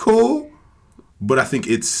 okay, that's cool. But I think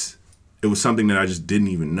it was something that I just didn't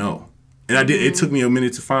even know. And it took me a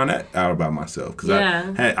minute to find that out about myself. Because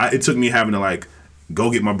it took me having to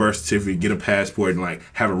go get my birth certificate, get a passport, and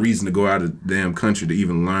have a reason to go out of the damn country to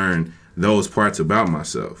even learn those parts about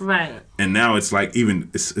myself. Right. And now it's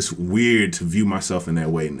it's weird to view myself in that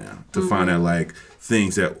way now. To find out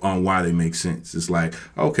things on why they make sense. It's like,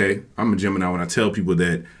 okay, I'm a Gemini. When I tell people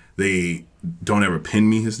that they don't ever pin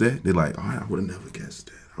me as that, they're like, oh, I would have never guessed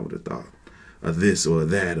that. I would have thought of this or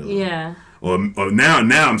that. Or now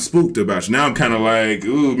I'm spooked about you. Now I'm kind of like,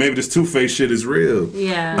 ooh, maybe this Two-Face shit is real.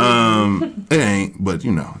 Yeah. It ain't, but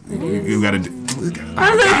you gotta do.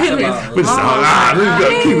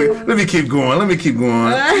 Let me keep going.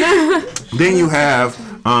 Then you have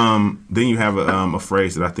a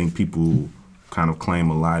phrase that I think people kind of claim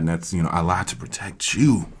a lot, and that's, I lied to protect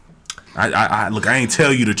you. I look, I ain't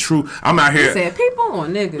tell you the truth. I'm out here. You said people or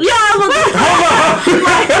niggas? Yeah, look. Talking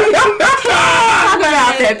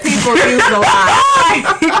about that people use a lot.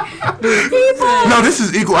 No, this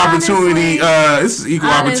is equal opportunity. This is equal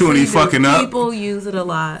opportunity fucking up. People use it a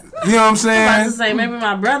lot. You know what I'm saying? I was about to say maybe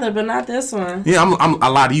my brother, but not this one. Yeah, I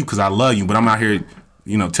lie to you because I love you, but I'm out here,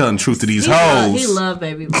 telling the truth to these hoes. He love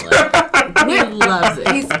baby boy. He loves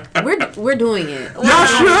it. We're doing it. Y'all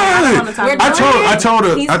should. I told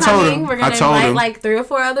her. We're gonna invite 3 or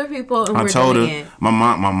 4 other people, and we're doing it. My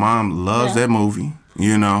mom loves that movie.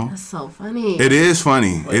 That's so funny. It is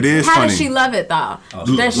funny. It is funny. How does she love it though?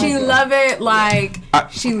 Does she love it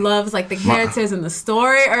she loves the characters in the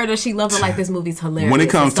story, or does she love it this movie's hilarious? When it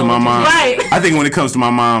comes to my mom, I think when it comes to my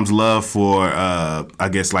mom's love for I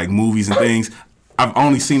guess movies and things, I've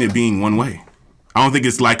only seen it being one way. I don't think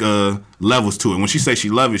it's levels to it. When she says she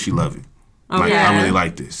love it, she love it. Okay. I really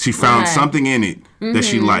like this. She found something in it that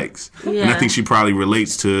she likes. Yeah. And I think she probably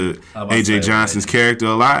relates to A.J. Johnson's character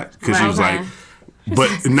a lot. Because she was but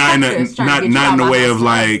not in the way of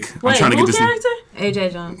like I'm trying to get this character?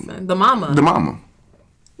 AJ Johnson, the mama. The mama.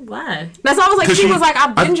 Why? That's why I was like, she was like,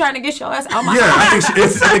 I've been trying to get your ass out my house.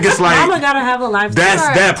 I think it's like mama gotta have a life. That's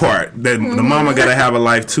that part. That the mama gotta have a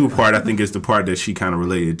life too part. I think is the part that she kind of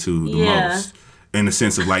related to the most. In the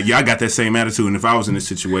sense of like, I got that same attitude, and if I was in this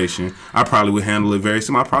situation, I probably would handle it very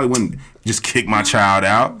similar. I probably wouldn't just kick my child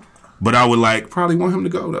out, but I would like probably want him to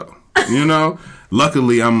go though. You know.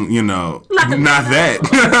 Luckily, I'm not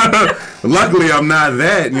that. Luckily, I'm not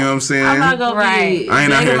that. You know what I'm saying? I'm not gonna be I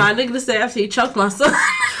ain't out here. My nigga to say after he choked my son.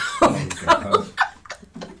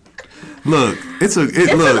 Look, it's an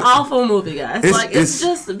awful movie, guys. It's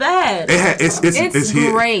just bad. It's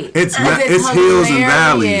great. It's hills and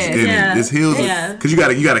valleys. It's hills because you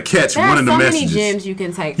gotta catch one of the messages. There are so many gems you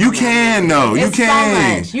can take. You can. You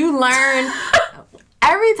can. So much. You learn.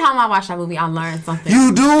 Every time I watch that movie, I learn something.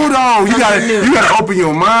 You do though. You gotta open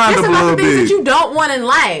your mind up a little bit. Things that you don't want in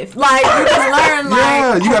life. Like you can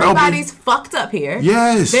learn. Everybody's fucked up here.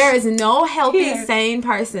 Yes. There is no healthy, sane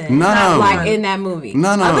person. In that movie.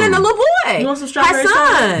 Other than the little boy. You want some strawberry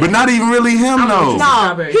son? But not even really him though.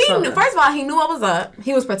 No. First of all, he knew what was up.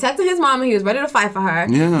 He was protecting his mama. He was ready to fight for her.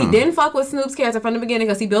 Yeah. He didn't fuck with Snoop's character from the beginning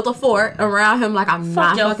because he built a fort around him. Like I'm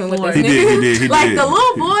not fucking with this nigga. He like did. The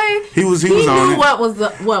little boy. He knew what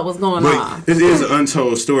was going on. It is an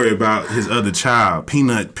untold story about his other child,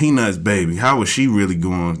 Peanut's baby. How was she really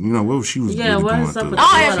going? You know, what she was really going through.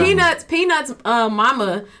 And Peanut's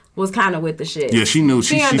mama was kind of with the shit. Yeah, she knew.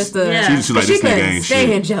 She understood. She was like, this nigga ain't shit.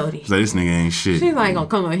 Stay in Jody. She's like, this nigga ain't shit. She's like, gonna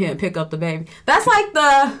come over here and pick up the baby. That's like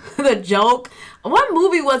the joke. What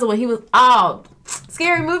movie was it when he was...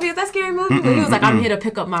 Scary Movie? Is that Scary Movie? When he was like, I'm here to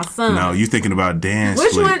pick up my son. No, you thinking about Dance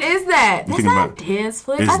Which Flick. one is that? That's not Dance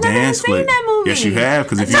Flick. I've never seen that movie. Yes, you have.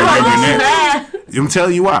 Because if you remember that... I'm going to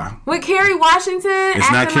tell you why. With Kerry Washington?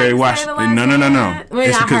 It's not Kerry Washington. No.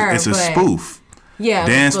 It's a spoof. Yeah,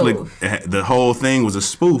 Dance Flick. The whole thing was a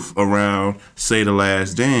spoof around Say the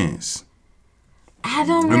Last Dance. I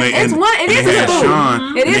don't know. It is a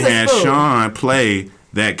spoof. It is a spoof. Sean play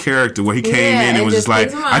that character where he came in and was just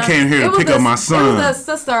like, I came here to pick up my son. It was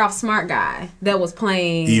the sister of Smart Guy that was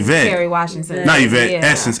playing Yvette. Kerry Washington. Not Yvette,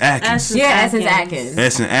 Essence Atkins. Essence Atkins.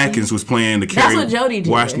 Essence Atkins was playing the Kerry. That's what Jody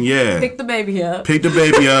did. Washington, yeah. Pick the baby up.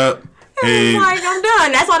 And like, I'm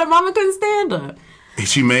done. That's why the mama couldn't stand her.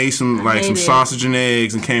 She made some sausage and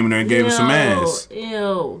eggs and came in there and gave him some ass.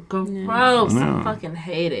 Ew, gross. I fucking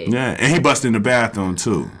hate it. Yeah, and he busted in the bathroom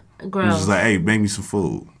too. Gross. He was just like, hey, make me some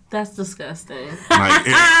food. That's disgusting. Like,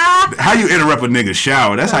 how you interrupt a nigga's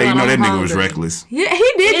shower? That's how you know that nigga was reckless. Yeah,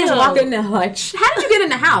 he did just walk in there like, how did you get in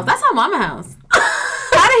the house? That's our mama's house.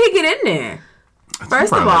 How did he get in there?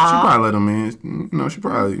 First of all, she probably let him in. No, she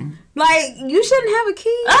probably. Like, you shouldn't have a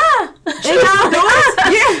key.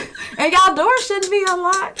 And y'all doors shouldn't be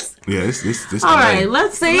unlocked. Yeah, this. All right,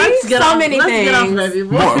 let's get off, many things. Get off, baby.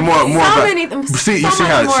 More. So many things. See, you see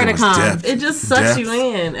how more it to come. Depth, it just sucks you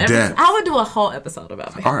in. I would do a whole episode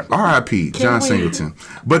about it. R.I.P. John Singleton.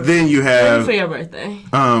 But then you have for your birthday.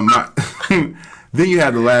 Then you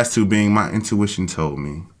have the last two being My Intuition Told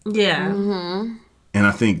Me. Yeah. Mm-hmm. And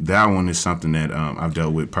I think that one is something that I've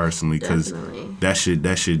dealt with personally because that shit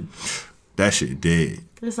dead.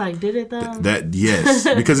 It's like, did it though? Yes,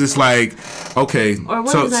 because it's like, okay, so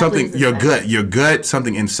exactly something your gut,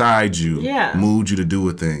 something inside you, moved you to do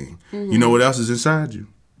a thing. Mm-hmm. You know what else is inside you?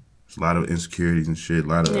 There's a lot of insecurities and shit, a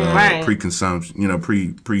lot of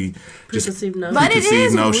preconsumption, preconceived notions. But it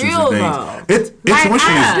is real though.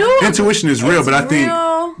 Intuition is real, but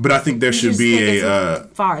I think there should be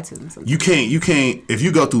far too. You can't. If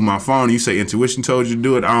you go through my phone and you say intuition told you to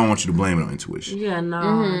do it, I don't want you to blame it on intuition. Yeah, no.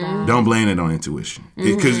 Mm-hmm. Don't blame it on intuition.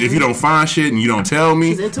 Because if you don't find shit and you don't tell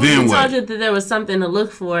me, then what? Intuition told you that there was something to look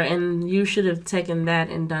for, and you should have taken that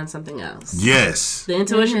and done something else. Yes. The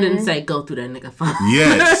intuition didn't say go through that nigga phone.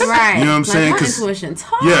 Yes. Right. You know what I'm saying? Intuition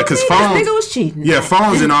told me this nigga was cheating. Yeah,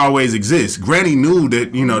 phones didn't always exist. Granny knew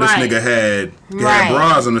that this nigga had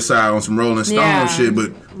bras on the side on some Rolling Stone shit,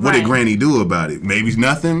 but what did Granny do about it? Maybe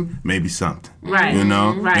nothing, maybe something. Right. You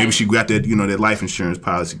know? Right. Maybe she got that, that life insurance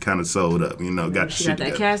policy kind of sold up, got she got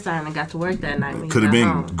that cast iron and got to work that night. Could have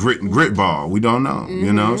been grit ball. We don't know,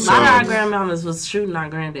 you know? So, a lot of our grandmamas was shooting our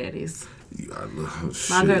granddaddies.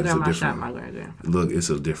 My great grandma shot my great grandma. Look, it's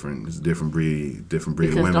a different breed of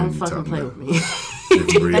women. Don't fucking play with me.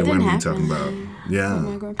 Different breed of women you talking about. Yeah.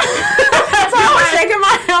 That's why I was shaking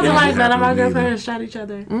my head. Like none of my grandparents shot each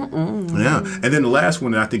other. Yeah, and then the last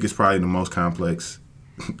one that I think is probably the most complex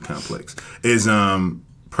is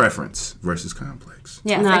preference versus complex.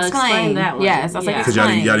 Yes, No, explain that one. Yes, I was like, Because y'all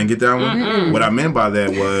didn't get that one. Mm-mm. What I meant by that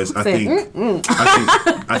was, I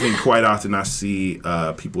think quite often I see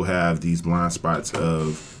people have these blind spots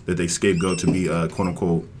of that they scapegoat to be quote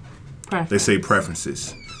unquote. They say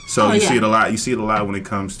preferences. So see it a lot. You see it a lot when it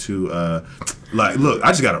comes to like, look,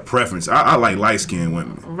 I just got a preference. I like light skinned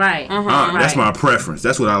women. Right. That's my preference.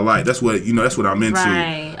 That's what I like. That's what That's what I'm into.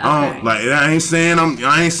 Right. I don't like. I ain't saying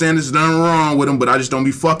there's nothing wrong with them, but I just don't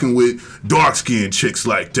be fucking with dark skinned chicks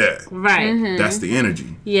like that. Right. That's the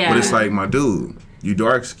energy. Yeah. But it's like, my dude, you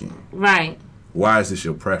dark skinned. Right. Why is this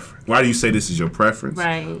your preference? Why do you say this is your preference?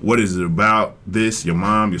 Right. What is it about this, your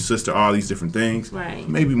mom, your sister, all these different things? Right.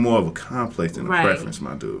 Maybe more of a complex than a Right. preference,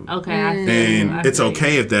 my dude. Okay. I feel And it's you.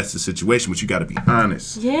 okay if that's the situation, but you got to be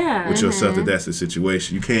honest with yourself that that's the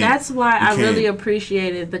situation. You can't. That's why I really can't-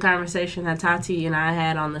 appreciated the conversation that Tati and I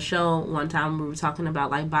had on the show one time. We were talking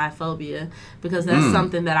about like biphobia, because that's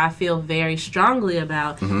something that I feel very strongly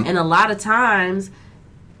about. And a lot of times,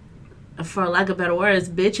 for lack of better words,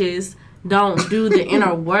 bitches don't do the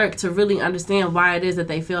inner work to really understand why it is that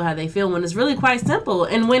they feel how they feel, when it's really quite simple.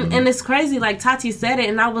 And when and it's crazy, like Tati said it,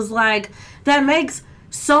 and I was like, that makes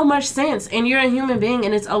so much sense. And you're a human being,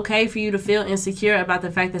 and it's okay for you to feel insecure about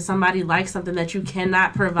the fact that somebody likes something that you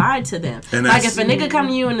cannot provide to them. And like if a nigga come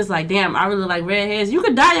to you and is like, damn, I really like redheads, you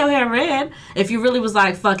could dye your hair red if you really was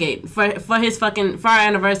like, fuck it, for our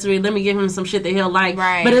anniversary, let me give him some shit that he'll like.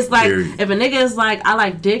 Right. But it's like, Period. if a nigga is like, I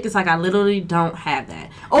like dick, it's like, I literally don't have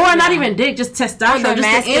that. Or not even dick, just testosterone, Or the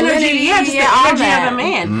just the energy, masculinity, just the all energy that. of a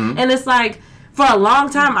man. And it's like, for a long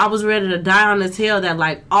time, I was ready to die on this hill that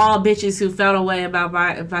like all bitches who felt a way about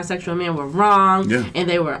bisexual men were wrong, and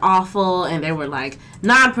they were awful, and they were like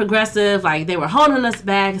non-progressive, like they were holding us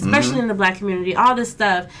back, especially in the black community, all this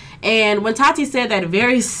stuff. And when Tati said that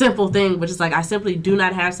very simple thing, which is like, I simply do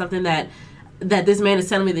not have something that this man is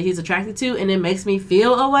telling me that he's attracted to, and it makes me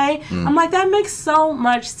feel a way, I'm like, that makes so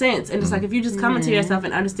much sense. And it's like, if you just come into yourself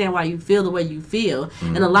and understand why you feel the way you feel,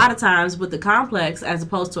 and a lot of times with the complex as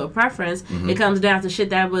opposed to a preference, it comes down to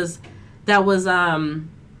shit that was kind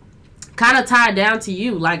of tied down to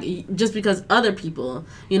you, like just because other people,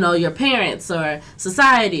 your parents or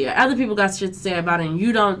society or other people got shit to say about it, and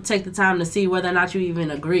you don't take the time to see whether or not you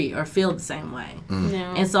even agree or feel the same way.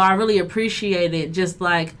 And so I really appreciated just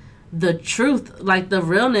like the truth, like the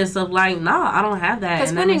realness of like, nah, I don't have that.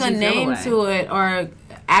 Because putting a name to it or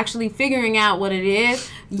actually figuring out what it is,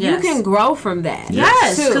 you can grow from that.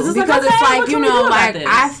 Yes, too. because it's like,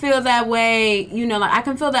 I feel that way, like I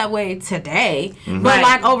can feel that way today, but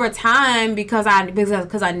like over time, because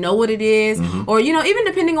I know what it is, or even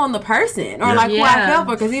depending on the person or like who I felt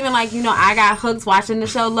for, because even like I got hooked watching the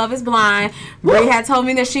show Love Is Blind. Brie had told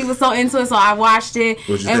me that she was so into it, so I watched it.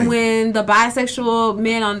 And when the bisexual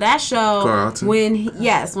men on that show, Carlton.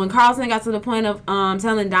 when Carlton got to the point of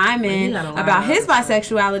telling Diamond about his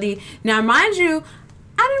bisexuality, now mind you,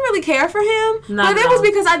 I didn't really care for him, but it was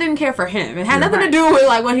because I didn't care for him. It had nothing to do with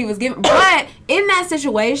like what he was giving. But in that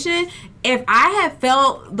situation, if I had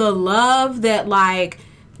felt the love that like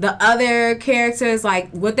the other characters,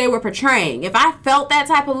 like what they were portraying, if I felt that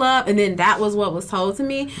type of love, and then that was what was told to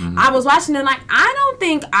me, I was watching it like, I don't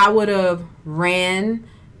think I would have ran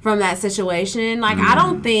from that situation. Like I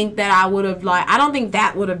don't think that I would have I don't think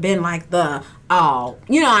that would have been like the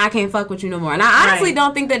I can't fuck with you no more. And I honestly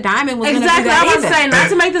don't think that Diamond was going to do that I was saying, not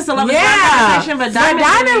to make this a love conversation, but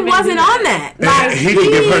Diamond wasn't on that. Like, he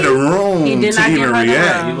didn't give her the room to even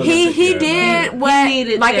react. He did what,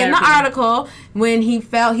 like in the article, when he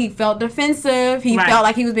felt defensive, he felt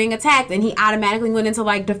like he was being attacked, and he automatically went into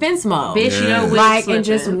like defense mode. And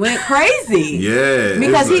just went crazy.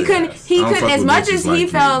 Because he couldn't, as much as he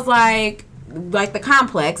feels like the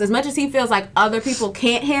complex, as much as he feels like other people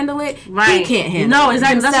can't handle it, he can't handle it. No,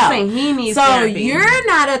 exactly. That's the thing. He needs therapy. You're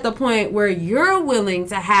not at the point where you're willing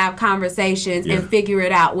to have conversations and figure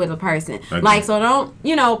it out with a person. Like, so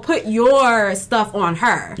don't, put your stuff on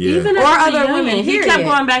her. Even or other women. He kept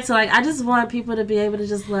going back to like, I just want people to be able to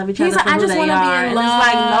just love each other for who they are. Be in love, and it's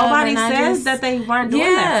like, nobody says that they weren't doing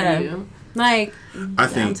that for you. Like, I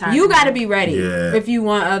think you got to be ready if you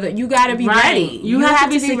want you got to be ready. You have to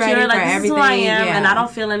be secure. Like, this is who I am, and I don't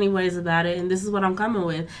feel any ways about it, and this is what I'm coming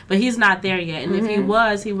with. But he's not there yet, and if he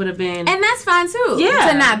was, he would have been. And that's fine too.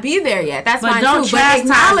 To not be there yet, that's fine don't too. But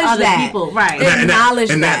acknowledge other that. people, Acknowledge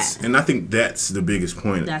that. And I think that's the biggest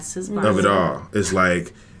point that's his of it all. It's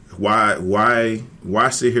like, why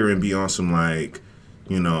sit here and be on some like,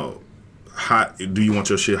 hot? Do you want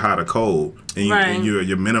your shit hot or cold? And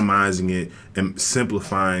you're minimizing it and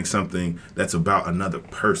simplifying something that's about another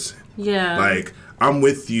person. Yeah. Like, I'm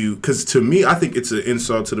with you, because to me, I think it's an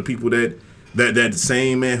insult to the people that that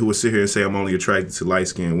same man who would sit here and say, I'm only attracted to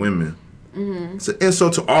light-skinned women. And so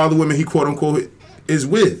to all the women he quote unquote is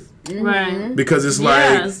with. Right. Because it's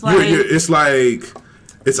like,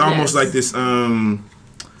 it's almost like this kind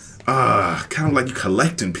of like you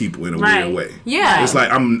collecting people in a weird way. Yeah. It's like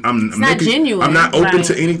I'm not genuine. I'm not open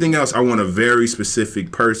to anything else. I want a very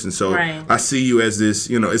specific person. So I see you as this,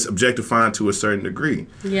 it's objectifying to a certain degree.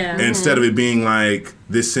 Yeah. And instead of it being like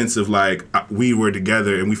this sense of like we were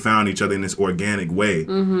together and we found each other in this organic way,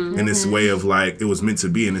 in this way of like it was meant to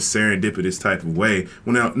be in this serendipitous type of way.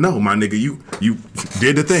 Well, no, my nigga, you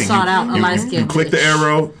did the thing. Sought out a light skin. You clicked the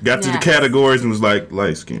arrow, got to the categories, and was like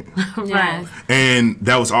light skin. Right. And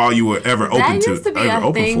that was all you were ever open to. That used to be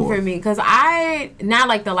a thing for me because not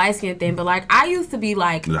like the light skin thing, but like I used to be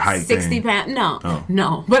like 60 pounds.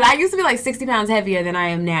 No, but I used to be like 60 pounds heavier than I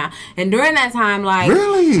am now. And during that time, like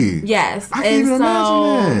really, yes, I can't even imagine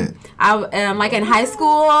that. I like in high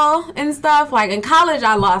school and stuff. Like in college,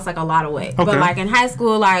 I lost like a lot of weight, but like in high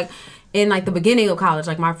school, like. In like the beginning of college,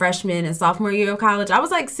 like my freshman and sophomore year of college, I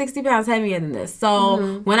was like 60 pounds heavier than this.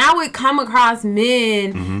 So when I would come across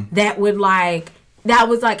men that would like, that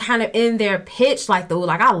was like kind of in their pitch, like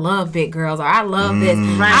I love big girls or I love this.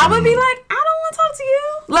 I would be like, I don't want to talk to you.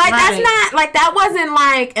 Like that's not like that wasn't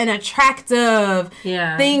like an attractive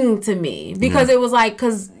thing to me because it was like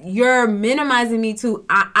because you're minimizing me to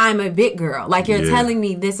I'm a big girl. Like you're telling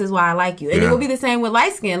me this is why I like you, and it will be the same with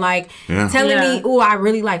light skin. Like telling me, oh, I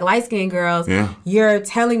really like light skin girls. You're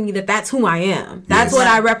telling me that that's who I am. That's what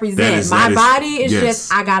I represent. My body is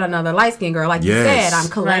just I got another light skin girl. Like you said, I'm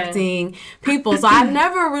collecting people. So I've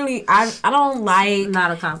never really I don't like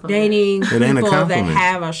not a compliment. It Dating ain't a people that compliment.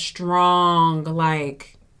 have a strong like.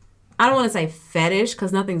 I don't want to say fetish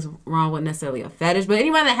because nothing's wrong with necessarily a fetish, but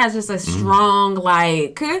anyone that has just a strong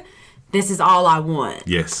like, this is all I want.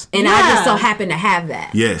 Yes. And I just so happen to have that.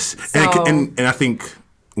 Yes. So, and I think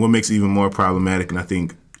what makes it even more problematic, and I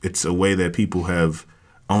think it's a way that people have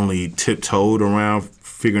only tiptoed around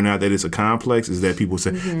figuring out that it's a complex, is that people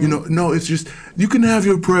say, no, it's just, you can have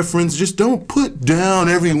your preference, just don't put down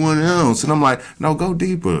everyone else. And I'm like, no, go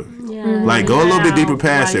deeper. Yeah. Like, go a little bit deeper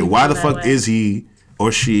past it. Why the fuck is he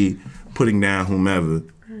or she putting down whomever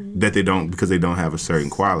that they don't, because they don't have a certain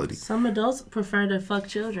quality? Some adults prefer to fuck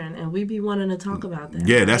children, and we be wanting to talk about that.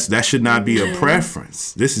 Yeah, that should not be a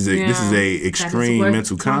preference. This is a extreme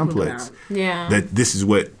mental complex. Yeah, that this is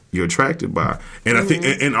what you're attracted by, and I think,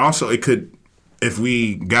 and also it could, if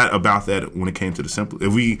we got about that when it came to the simple,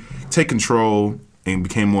 if we take control and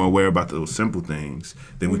became more aware about those simple things,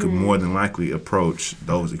 then we could more than likely approach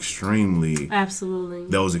those extreme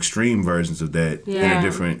versions of that in a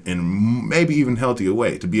different and maybe even healthier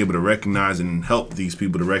way, to be able to recognize and help these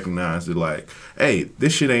people to recognize that, like, hey,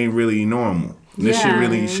 this shit ain't really normal. This shit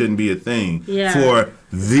really shouldn't be a thing for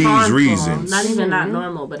these reasons. Not even not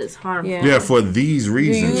normal, but it's harmful. Yeah, for these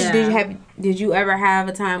reasons. Did you ever have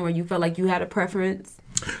a time where you felt like you had a preference?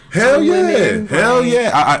 Hell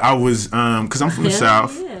yeah. I was, because I'm from the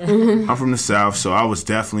South. I'm from the South, so I was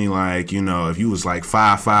definitely like, if you was like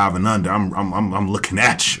 5'5" and under, I'm looking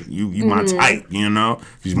at you. You my type,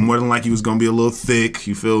 He's more than like you was gonna be a little thick.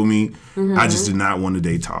 You feel me? I just did not want to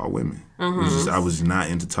date tall women. I was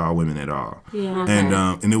not into tall women at all. Yeah.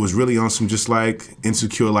 And it was really on some just like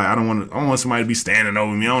insecure, like I don't want somebody to be standing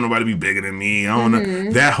over me. I don't want nobody to be bigger than me. I don't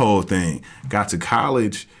want that whole thing. Got to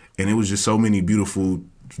college, and it was just so many beautiful,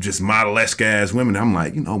 just model-esque ass women. I'm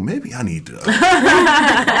like, maybe I need to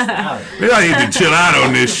chill out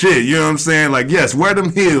on this shit. You know what I'm saying? Like, yes, wear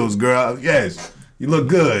them heels, girl. Yes, you look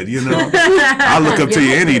good. I look up to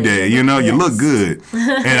you any day. You look good.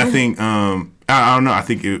 And I think, I don't know. I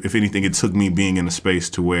think if anything, it took me being in a space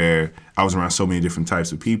to where I was around so many different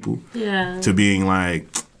types of people to being like,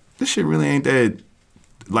 this shit really ain't that.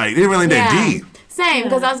 Like, it really ain't that deep. Same,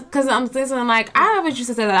 because I'm thinking, like, I always used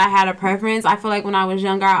to say that I had a preference. I feel like when I was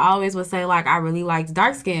younger, I always would say, like, I really liked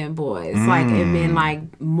dark-skinned boys. Like, it meant, like,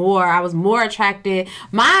 I was more attracted.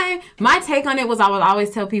 My take on it was I would always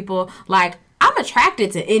tell people, like, I'm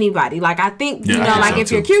attracted to anybody. Like, I think, like,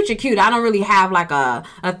 if you're cute, you're cute. I don't really have, like, a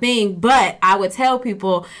thing. But I would tell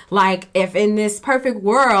people, like, if in this perfect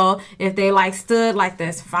world, if they, like, stood, like,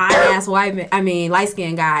 this fine-ass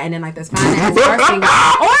light-skinned guy, and then, like, this fine-ass dark-skinned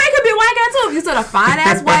guy. Or it could be a white guy, too. If you stood a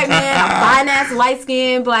fine-ass white man, a fine-ass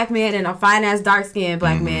light-skinned black man, and a fine-ass dark-skinned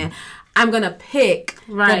black man, I'm going to pick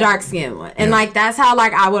the dark-skinned one. And, like, that's how,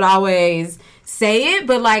 like, I would always say it,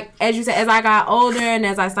 but like as you said, as I got older and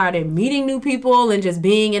as I started meeting new people and just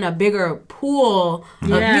being in a bigger pool of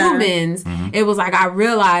humans, it was like I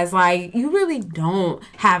realized like you really don't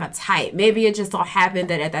have a type. Maybe it just so happened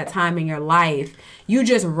that at that time in your life you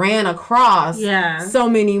just ran across so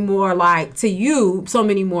many more, like, to you, so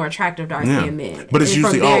many more attractive dark-skinned men. But it's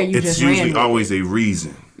usually always a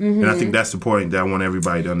reason. And I think that's the point that I want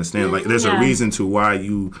everybody to understand. Like, there's a reason to why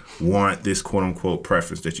you want this quote-unquote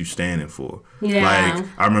preference that you're standing for. Like,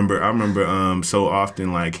 I remember so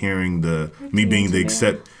often, like, hearing me being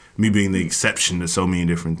the exception to so many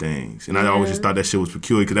different things. And I always just thought that shit was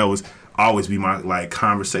peculiar because that was always be my, like,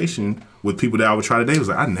 conversation with people that I would try to date. It was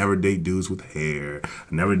like, I never date dudes with hair. I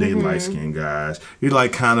never date light-skinned guys. You're,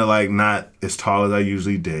 like, kind of, like, not as tall as I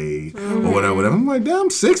usually date or whatever. I'm like,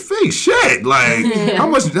 damn, 6 feet. Shit. Like, how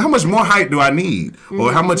much more height do I need?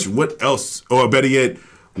 Or what else? Or better yet,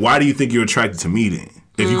 why do you think you're attracted to me then?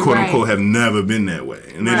 If you, quote-unquote, have never been that way.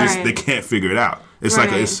 And they can't figure it out. It's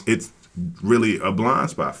like, it's really a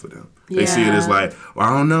blind spot for them. They see it as like, well,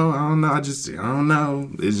 I don't know, I don't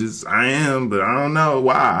know. It's just, I am, but I don't know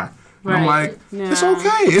why. Right. I'm like, it's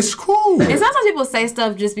okay, it's cool. And sometimes people say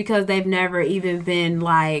stuff just because they've never even been,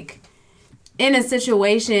 like, in a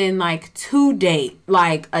situation, like, to date,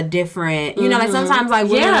 like, a different, you know, like, sometimes, like,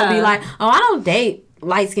 women will be like, oh, I don't date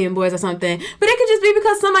light-skinned boys or something. But it could just be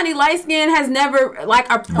because somebody light-skinned has never,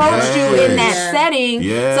 like, approached you in that setting.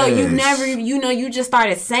 So you've never, you know, you just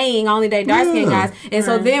started saying only date dark-skinned guys. And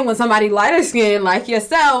so then when somebody lighter-skinned, like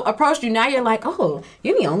yourself, approached you, now you're like, oh,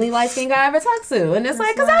 you're the only light-skinned guy I ever talked to. And it's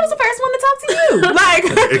like, because I was the first one to talk to you.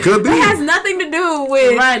 Like, it could be. It has nothing to do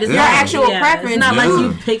with your actual preference. It's not like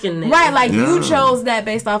you picking it. Right, like you chose that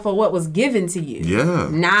based off of what was given to you.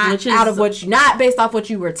 Not based off what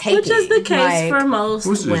you were taking. Which is the case for most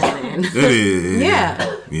women. It is.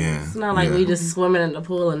 Yeah. It's not like we just swimming in the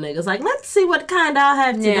pool and niggas like, let's see what kind I'll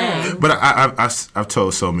have today. But I've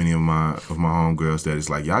told so many of my homegirls that it's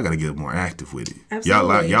like, y'all gotta get more active with it.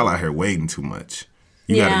 Absolutely. Y'all out here waiting too much.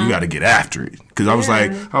 You gotta get after it. Because I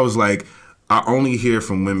was like, I only hear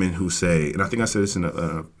from women who say, and I think I said this in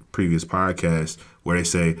a previous podcast, where they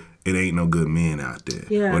say, it ain't no good men out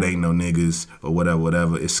there. Or it ain't no niggas or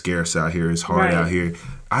whatever. It's scarce out here. It's hard out here.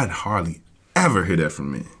 I'd hardly ever hear that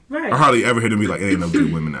from men. I hardly ever hear them be like, it ain't no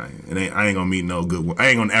good women out here. I ain't gonna meet no good. I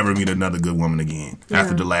ain't gonna ever meet another good woman again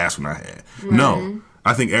after the last one I had. No,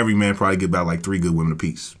 I think every man probably get about like 3 good women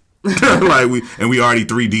apiece. Like we already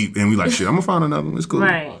 3 deep, and we like, shit, I'm gonna find another one. It's cool.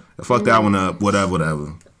 I fucked that one up.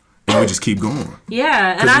 Whatever. And we just keep going. There's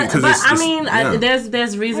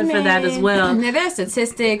reason for that as well. There's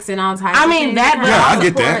statistics and all types. I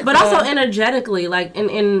get that. But also energetically, like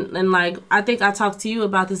in like, I think I talked to you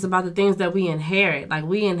about this, about the things that we inherit. Like,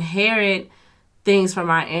 we inherit things from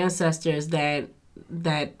our ancestors that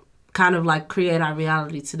kind of like create our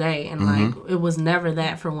reality today, and like it was never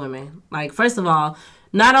that for women. Like, first of all,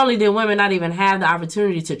 not only did women not even have the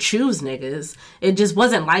opportunity to choose niggas, it just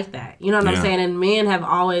wasn't like that. You know what I'm saying? And men have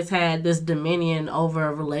always had this dominion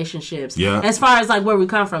over relationships. As far as like where we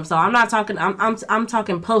come from. So I'm not talking. I'm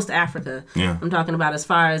talking post Africa. I'm talking about as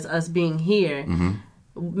far as us being here.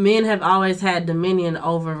 Men have always had dominion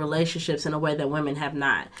over relationships in a way that women have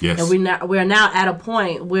not. And we're now at a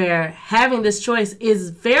point where having this choice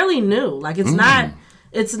is fairly new. Like, it's not.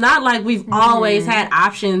 It's not like we've always had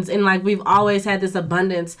options, and like we've always had this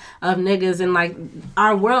abundance of niggas, and like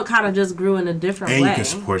our world kind of just grew in a different way. And you can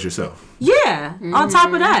support yourself. On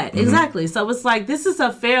top of that. Exactly. So it's like, this is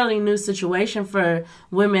a fairly new situation for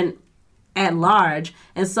women at large,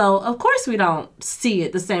 and so of course we don't see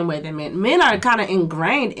it the same way that men are kind of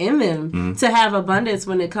ingrained in them to have abundance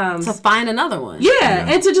when it comes to find another one,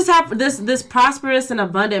 and to just have this prosperous and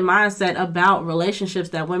abundant mindset about relationships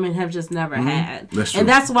that women have just never had. And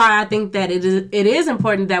that's why I think that it is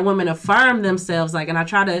important that women affirm themselves. Like, and I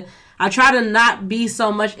try to not be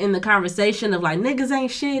so much in the conversation of like, niggas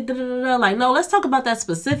ain't shit, Like, no, let's talk about that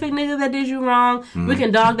specific nigga that did you wrong. We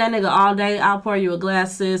can dog that nigga all day. I'll pour you a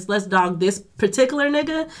glass, sis. Let's dog this particular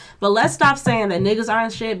nigga. But let's stop saying that niggas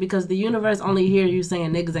aren't shit, because the universe only hear you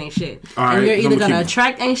saying niggas ain't shit. And you're either going to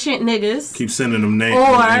attract ain't shit niggas. Keep sending them names.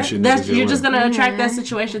 Or you're just going to attract that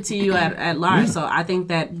situation to you at large. So I think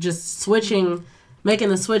that just making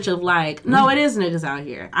the switch of like, no, it is niggas out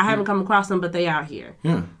here. I haven't come across them, but they out here.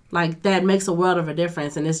 Like, that makes a world of a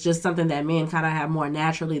difference, and it's just something that men kind of have more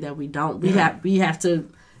naturally that we don't. We have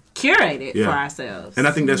to curate it for ourselves. And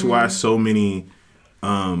I think that's why so many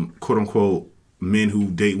quote unquote men who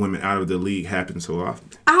date women out of the league happen so often.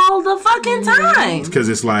 All the fucking time. Because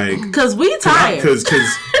it's like, because we tired. Because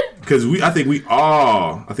I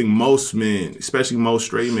think most men, especially most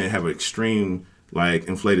straight men, have an extreme like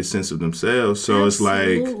inflated sense of themselves. So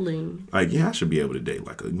Absolutely. it's like yeah, I should be able to date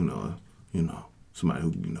like somebody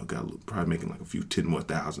who got probably making like a few 10 more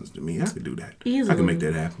thousands to me. I could do that. Easily. I can make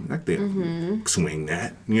that happen. I could swing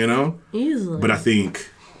that. Easily. But I think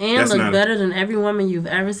and that's look better than every woman you've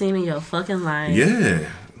ever seen in your fucking life. Yeah.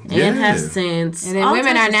 And have sense. And then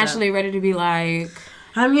women are naturally ready to be like,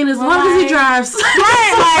 I mean, as long as he drives.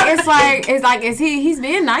 Right, it's like, he's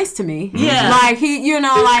being nice to me. Yeah. Like,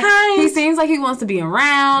 he seems like he wants to be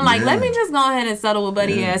around. Like, let me just go ahead and settle with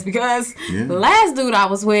Buddy ass because the last dude I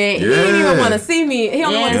was with, he didn't even want to see me. He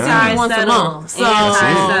only wanted to see me once a month. So,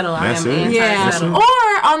 That's it. Or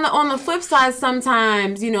on the flip side,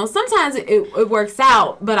 sometimes it works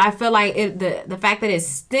out, but I feel like the fact that it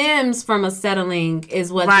stems from a settling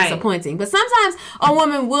is what's disappointing. But sometimes a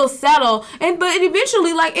woman will settle, but eventually,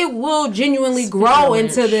 like, it will genuinely grow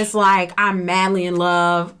into this, like, I'm madly in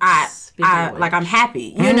love. I'm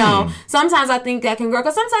happy. Sometimes I think that can grow.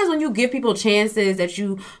 Because sometimes when you give people chances that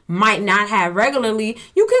you might not have regularly,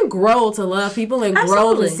 you can grow to love people and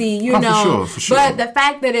grow to see, For sure. But the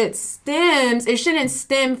fact that it shouldn't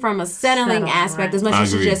stem from a settling aspect as much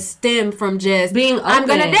as it should just stem from just being open. I'm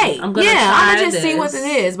going to date. I'm going to just see what it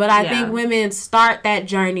is. But I think women start that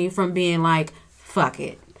journey from being like, fuck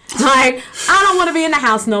it. Like, I don't want to be in the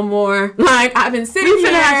house no more. Like, I've been sitting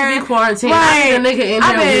here. Have to be quarantined.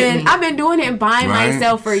 I've been doing it by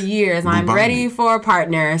myself for years. I'm ready for a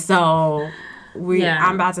partner. So,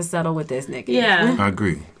 I'm about to settle with this nigga. Yeah. I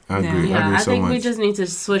agree. I so think much. we just need to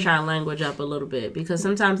switch our language up a little bit because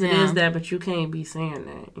sometimes it is that, but you can't be saying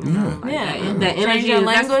that. That energy, change your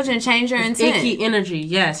language and change your intent. Icky energy,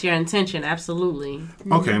 yes, your intention, absolutely.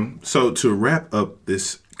 Okay, so to wrap up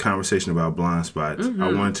this conversation about blind spots,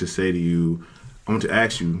 I wanted to say to you, I want to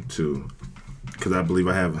ask you to, because I believe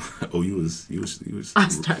I have. Oh, you was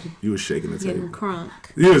shaking the table. Getting crunk.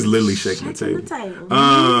 You was literally shaking the table.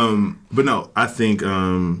 But no, I think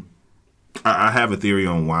I have a theory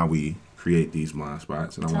on why we create these blind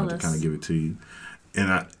spots, and I wanted to kind of give it to you.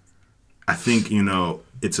 And I think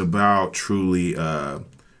it's about truly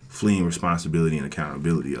fleeing responsibility and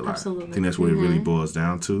accountability a lot. Absolutely. I think that's what it really boils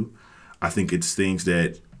down to. I think it's things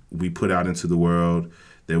that we put out into the world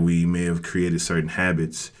that we may have created certain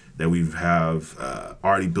habits that we have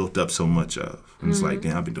already built up so much of. And it's like,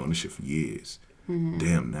 damn, I've been doing this shit for years.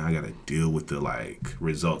 Damn, now I got to deal with the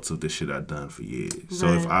results of this shit I've done for years. Right.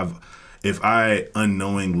 So if I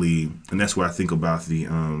unknowingly, and that's where I think about the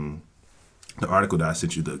article that I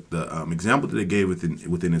sent you, the example that they gave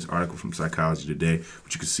within this article from Psychology Today,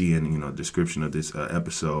 which you can see in the description of this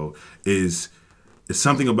episode, is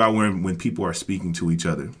something about when people are speaking to each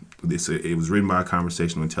other. It was written by a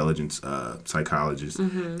conversational intelligence psychologist,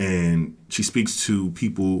 and she speaks to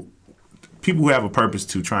people who have a purpose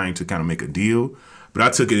to trying to kind of make a deal. But I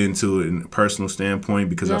took it into a personal standpoint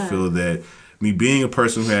because I feel that me being a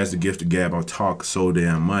person who has the gift of gab, I talk so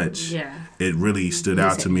damn much. Yeah. It really stood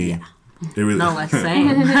out to me. It really,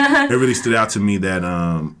 it really stood out to me that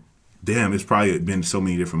damn, it's probably been so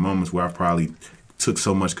many different moments where I probably took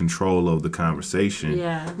so much control of the conversation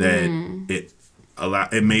that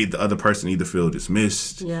it made the other person either feel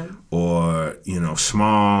dismissed or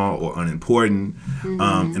small or unimportant.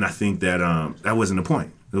 And I think that that wasn't the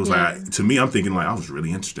point. It was like, to me, I'm thinking like I was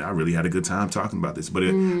really interested. I really had a good time talking about this. But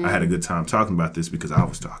I had a good time talking about this because I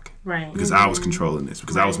was talking. Right. Because I was controlling this.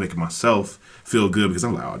 Because I was making myself feel good. Because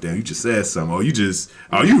I'm like, oh, damn, you just said something. Or you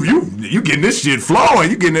getting this shit flowing.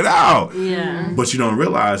 You getting it out. Yeah. But you don't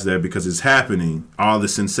realize that because it's happening. All the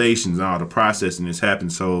sensations, all the processing is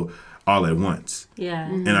happening so all at once. Yeah.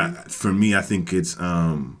 And for me, I think it's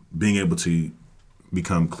being able to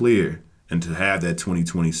become clear and to have that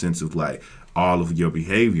 20/20 sense of like, all of your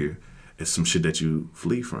behavior is some shit that you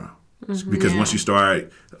flee from. Because once you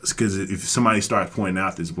start, because if somebody starts pointing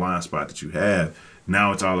out this blind spot that you have,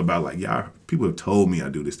 now it's all about like, people have told me I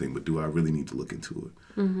do this thing, but do I really need to look into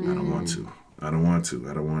it? I don't want to. I don't want to.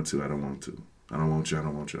 I don't want to. I don't want to. I don't want you. I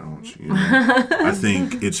don't want you. I don't want you. I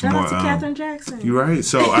think it's more. Shout out to Catherine Jackson. You're right.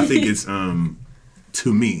 So I think it's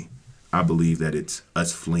to me, I believe that it's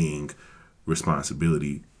us fleeing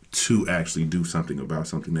responsibility to actually do something about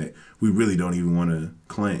something that we really don't even want to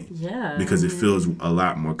claim. Yeah. Because it feels a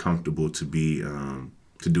lot more comfortable to be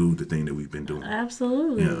to do the thing that we've been doing.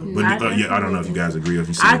 Absolutely. Yeah. But I don't know if you guys agree or if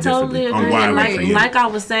you see it differently. I totally agree. Like I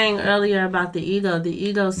was saying earlier about the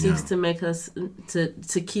ego seeks to make us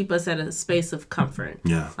to keep us at a space of comfort.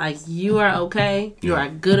 Yeah. Like you are okay, you are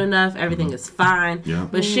good enough, everything is fine. Yeah.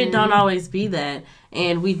 But shit don't always be that.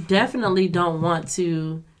 And we definitely don't want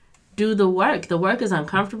to do the work. The work is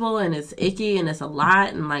uncomfortable and it's icky and it's a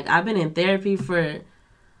lot. And like I've been in therapy for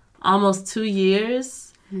almost 2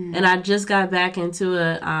 years And I just got back into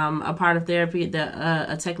a part of therapy,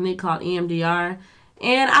 a technique called EMDR.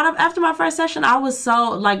 And after my first session, I was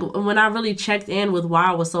so, like, when I really checked in with why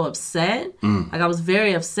I was so upset, like, I was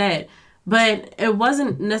very upset. But it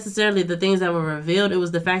wasn't necessarily the things that were revealed. It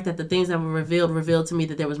was the fact that the things that were revealed to me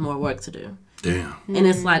that there was more work to do. Damn. And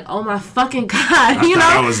it's like, oh my fucking God,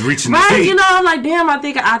 I was reaching the peak. You know, I'm like, damn,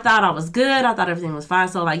 I thought I was good. I thought everything was fine.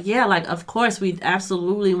 So, like, yeah, like, of course, we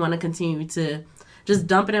absolutely want to continue to just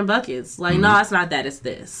dump it in buckets. Like, no, it's not that, it's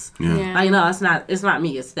this. Yeah. Like, no, it's not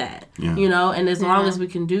me, it's that. Yeah. You know, and as long as we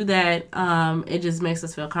can do that, it just makes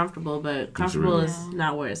us feel comfortable. But comfortable is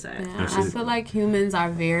not where it's at. Yeah. I feel like humans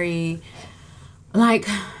are very, like,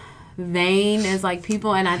 vain as, like,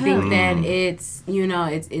 people, and I think that it's, you know,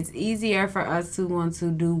 it's easier for us to want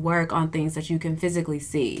to do work on things that you can physically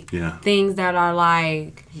see. Yeah. Things that are,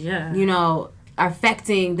 like, you know,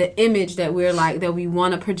 affecting the image that we're like, that we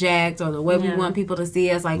want to project, or the way we want people to see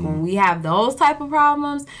us. Like, when we have those type of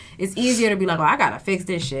problems, it's easier to be like, oh, I gotta fix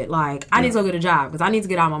this shit. Like, I need to go get a job because I need to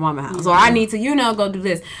get out of my mama's house, or I need to, you know, go do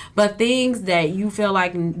this. But things that you feel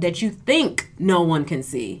like, that you think no one can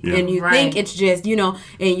see, and you think it's just, you know,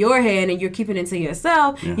 in your head, and you're keeping it to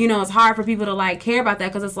yourself, you know, it's hard for people to, like, care about that,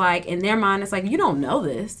 because it's like, in their mind, it's like, you don't know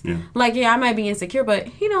this. Like, I might be insecure, but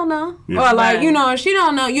he don't know. Or, like, you know, she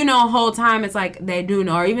don't know. You know, whole time it's like they do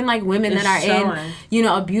know. Or even, like, women that are in, you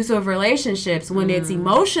know, abusive relationships, when it's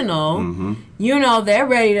emotional, you know, they're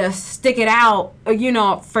ready to stick it out, you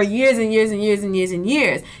know, for years and years and years and years and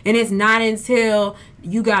years. And it's not until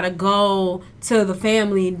you gotta go to the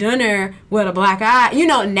family dinner with a black eye, you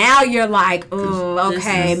know, now you're like, oh,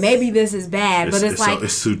 okay, maybe this is bad. But it's like,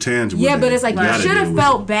 it's too tangible. Yeah, but it's like, you should have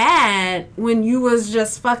felt bad when you was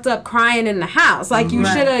just fucked up crying in the house. Like, you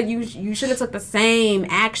should have, you should have took the same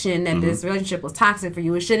action that this relationship was toxic for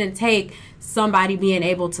you. It shouldn't take somebody being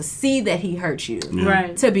able to see that he hurt you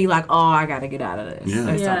to be like, oh, I gotta get out of this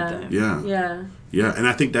or something. Yeah, and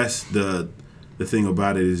I think that's the thing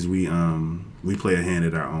about it, is we play a hand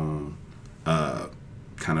at our own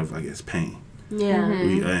kind of, I guess, pain.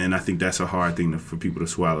 And I think that's a hard thing for people to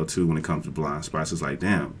swallow too when it comes to blind spots. It's like,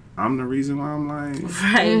 damn, I'm the reason why I'm, like,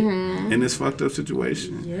 in this fucked up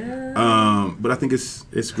situation. But I think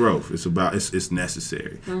it's growth. It's about it's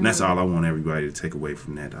necessary. And that's all I want everybody to take away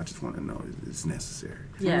from that. I just want to know it's necessary.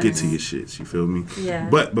 Get to your shits. You feel me?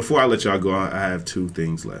 But before I let y'all go, I have 2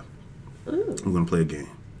 things left. We're gonna play a game.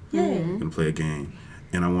 We're gonna play a game,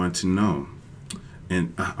 and I want to know.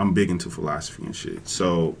 And I'm big into philosophy and shit.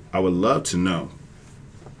 So I would love to know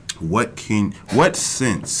what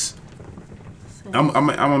sense. I'm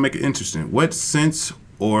gonna make it interesting. What sense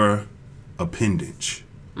or appendage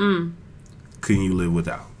can you live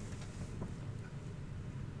without?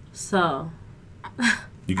 So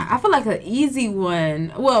I feel like an easy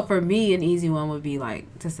one. Well, for me, an easy one would be,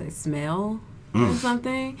 like, to say smell or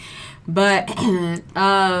something. But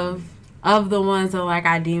of the ones that, like,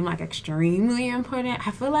 I deem, like, extremely important,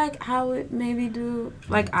 I feel like I would maybe do,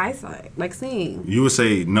 like, eyesight, like, seeing. You would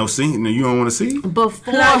say no seeing? You don't want to see?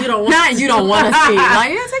 Before. You don't want to see.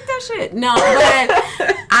 Like, yeah, take that shit. No, but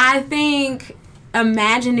I think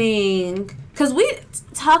imagining, because we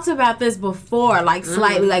talked about this before, like,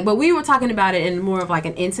 slightly, like, but we were talking about it in more of, like,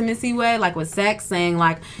 an intimacy way, like with sex, saying,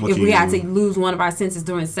 like, if we had to lose one of our senses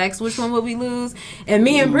during sex, which one would we lose? And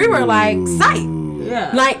me and Bree were like, sight.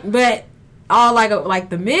 Like, but all, like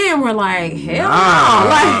the men were like, hell no.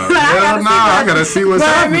 I gotta see what's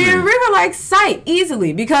happening. But me and Bree were like, sight,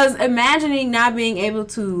 easily, because imagining not being able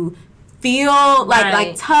to feel,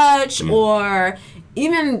 like touch or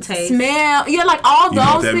even taste, smell, like all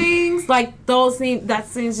those things, like those things, that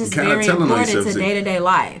seems just very important to day-to-day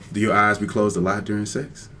life. Do your eyes be closed a lot during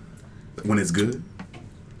sex when it's good?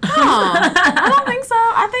 I don't think so.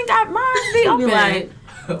 I think mine be open.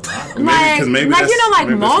 Maybe you know, like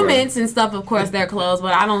moments and stuff, of course they're closed,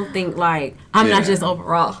 but I don't think, like, I'm not just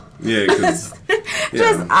overall. Because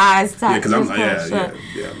just eyes tight. But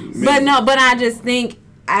I just think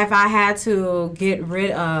if I had to get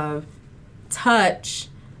rid of touch,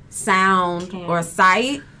 sound, or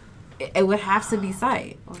sight, it would have to be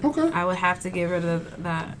sight. Okay. I would have to get rid of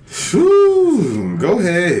that. Go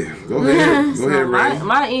ahead. Go ahead, Ray.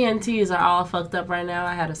 My ENTs are all fucked up right now.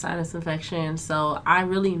 I had a sinus infection, so I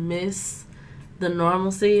really miss the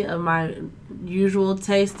normalcy of my usual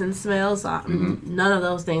taste and smells. So none of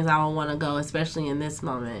those things I would want to go, especially in this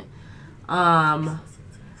moment. I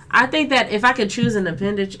think that if I could choose an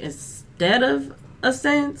appendage instead of a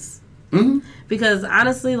sense, because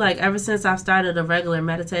honestly, like, ever since I've started a regular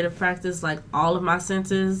meditative practice, like, all of my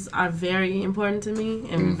senses are very important to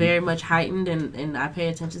me and very much heightened, and I pay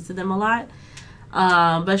attention to them a lot.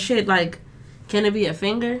 But shit, like, Can it be a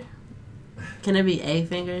finger? Can it be a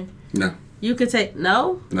finger? No. You could take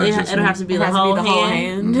it'll just have to be the whole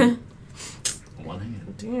hand. Mm-hmm. One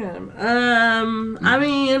hand. Damn. I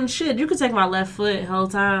mean, shit. You could take my left foot the whole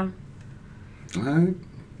time. All right.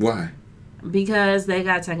 Why? Because they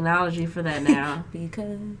got technology for that now.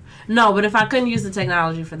 Because No, but if I couldn't use the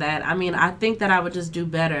technology for that, I mean, I think that I would just do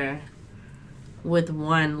better with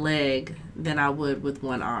one leg than I would with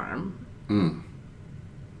one arm.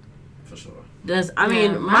 For sure. I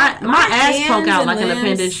mean, my ass poke out like an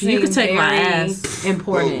appendage. You could take my ass.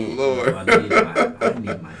 Important. Oh, Lord. I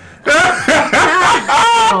need my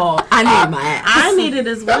I need my ass. I need it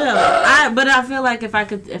as well. But I feel like if I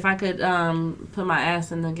could put my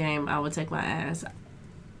ass in the game, I would take my ass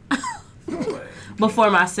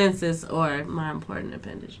before my senses or my important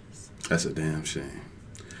appendages. That's a damn shame.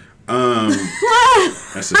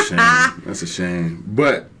 That's a shame. That's a shame.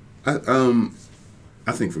 But I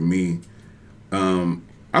think for me,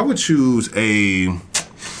 I would choose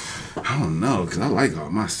I don't know, because I like all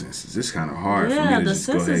my senses. It's kind of hard for me to just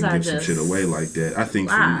go ahead and give some shit away like that. I think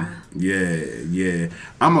for me, yeah.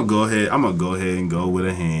 I'm gonna go ahead and go with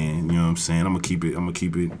a hand. You know what I'm saying? I'm gonna keep it. You know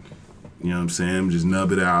what I'm saying? Just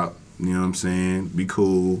nub it out. You know what I'm saying? Be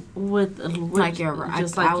cool. With like your right.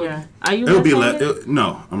 Just like your. Are you? It'll be left.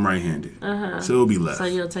 No, I'm right-handed. So it'll be left. So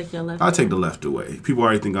you'll take your left. I'll take the left away. People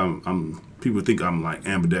already think People think I'm like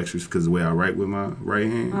ambidextrous because of the way I write with my right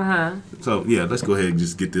hand. So yeah, let's go ahead and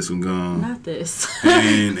just get this one going. Not this.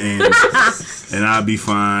 and I'll be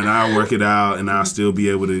fine. I'll work it out, and I'll still be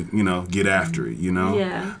able to, get after it.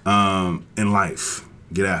 Yeah. In life,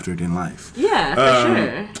 get after it in life. Yeah, for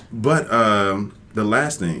sure. But the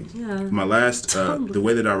last thing, my last, the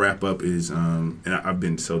way that I wrap up is, and I've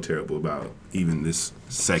been so terrible about even this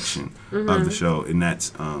section of the show, and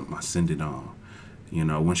that's my send it on.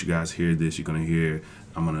 Once you guys hear this, you're going to hear,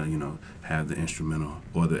 I'm going to, have the instrumental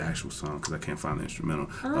or the actual song because I can't find the instrumental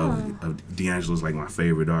of D'Angelo's like my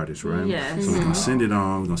favorite artist, right? Yes. So we're going to send it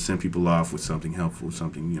on. We're going to send people off with something helpful,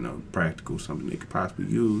 something, practical, something they could possibly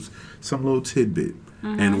use, some little tidbit.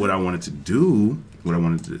 And what I wanted to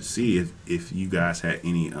see if you guys had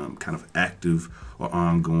any kind of active or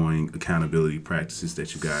ongoing accountability practices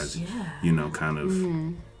that you guys, kind of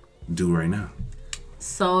do right now.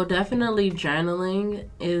 So definitely journaling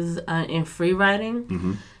is in free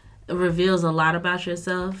writing. It reveals a lot about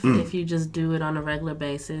yourself if you just do it on a regular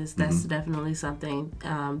basis. That's definitely something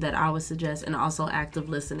that I would suggest, and also active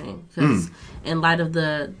listening. Because in light of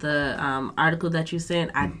the article that you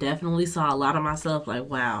sent, I definitely saw a lot of myself like,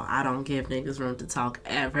 wow, I don't give niggas room to talk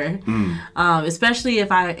ever. Especially if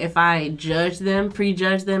I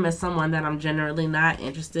prejudge them as someone that I'm generally not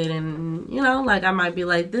interested in. Like I might be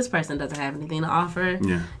like, this person doesn't have anything to offer.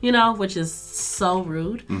 Which is so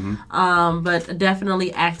rude. But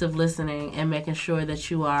definitely active listening and making sure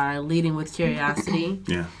that you are leading with curiosity.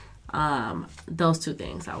 Those two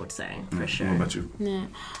things I would say for sure. What about you? Yeah.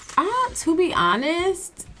 To be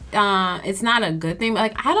honest, it's not a good thing.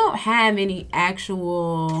 But, I don't have any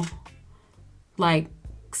actual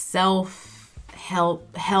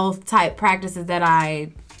self-help health type practices that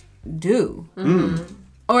I do.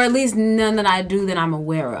 Or at least none that I do that I'm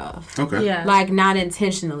aware of. Okay. Yeah. Not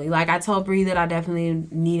intentionally. I told Bree that I definitely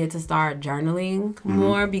needed to start journaling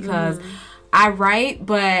more because I write,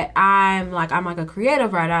 but I'm a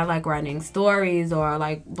creative writer. I like writing stories or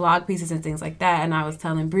blog pieces and things like that. And I was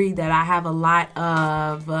telling Bree that I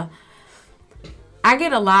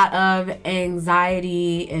get a lot of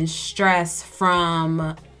anxiety and stress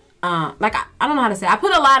from I don't know how to say it. I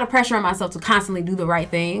put a lot of pressure on myself to constantly do the right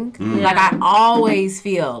thing. I always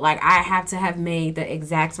feel like I have to have made the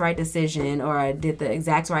exact right decision or I did the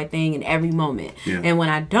exact right thing in every moment. And when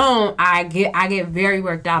I don't, I get very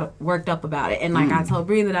worked up about it. And I told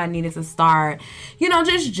Bree that I needed to start,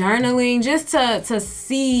 just journaling just to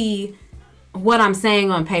see what I'm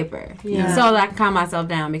saying on paper. So that I can calm myself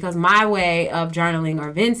down, because my way of journaling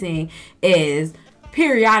or venting is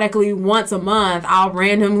periodically once a month I'll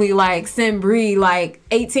randomly send Bree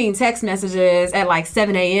 18 text messages at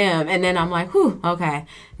 7 a.m. and then I'm like, whew, okay,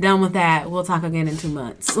 done with that. We'll talk again in 2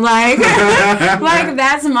 months.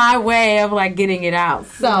 That's my way of getting it out.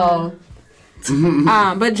 So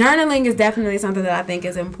but journaling is definitely something that I think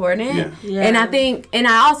is important. And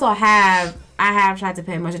I also have tried to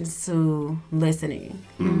pay much attention to listening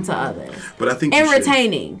to others. But I think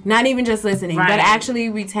retaining, not even just listening, but actually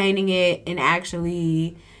retaining it and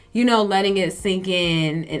actually, letting it sink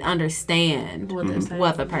in and understand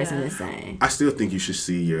what the person is saying. I still think you should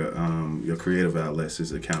see your creative outlets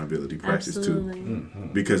as accountability practice too.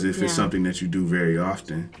 Because if it's something that you do very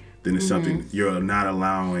often, then it's something you're not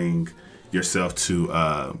allowing yourself to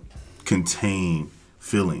contain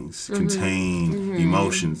feelings, contain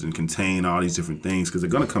emotions, and contain all these different things because they're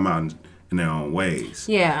going to come out in their own ways.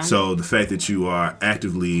 Yeah. So the fact that you are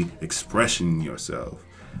actively expressing yourself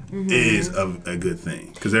is a good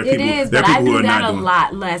thing because there are people. It is, there but are I people who do are that not a doing.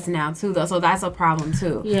 lot less now too, though. So that's a problem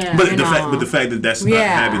too. Yeah. But the fact that that's a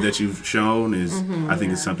habit that you've shown is, I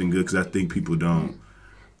think, is something good because I think people don't.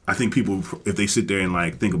 I think people, if they sit there and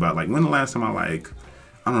like think about like when the last time I like,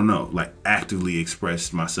 I don't know, like actively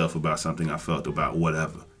expressed myself about something I felt about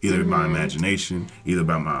whatever, either my imagination, either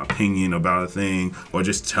about my opinion about a thing, or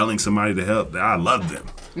just telling somebody to help that I love them.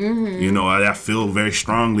 You know, I feel very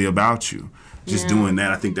strongly about you. Just doing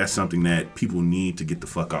that, I think that's something that people need to get the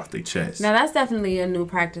fuck off their chest. Now, that's definitely a new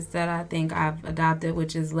practice that I think I've adopted,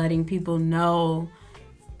 which is letting people know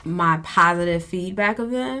my positive feedback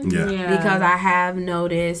of them. Yeah. Because I have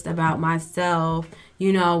noticed about myself,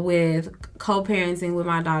 you know, with co-parenting with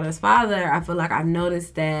my daughter's father, I feel like I've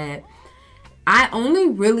noticed that I only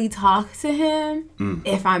really talk to him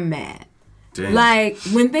if I'm mad. Damn. Like,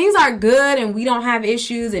 when things are good and we don't have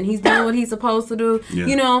issues and he's doing what he's supposed to do,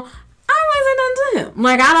 you know, I wasn't done to him.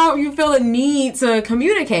 Like, you feel a need to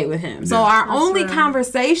communicate with him. So our only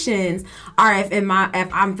conversations are if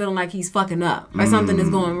I'm feeling like he's fucking up or something is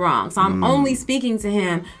going wrong. So I'm only speaking to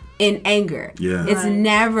him in anger. Yeah. It's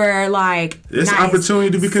never like It's nice. an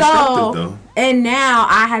opportunity to be constructive, though. And now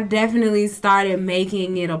I have definitely started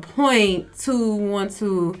making it a point to want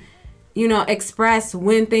to, you know, express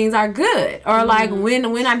when things are good or like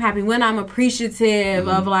when I'm happy, when I'm appreciative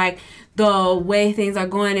of like the way things are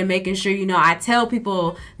going and making sure, you know, I tell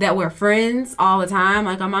people that we're friends all the time.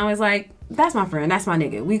 Like, I'm always like, that's my friend, that's my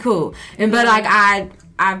nigga, we cool. And but like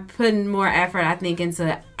I've put more effort, I think,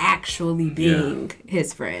 into actually being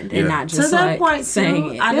his friend and not just to that like point saying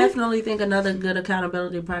too, it. I definitely think another good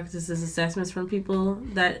accountability practice is assessments from people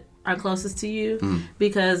that are closest to you,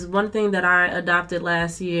 because one thing that I adopted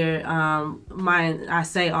last year, I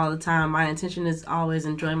say all the time, my intention is always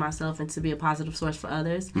enjoy myself and to be a positive source for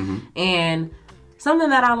others. And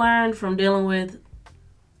something that I learned from dealing with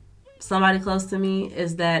somebody close to me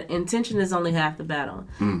is that intention is only half the battle.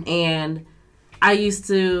 And I used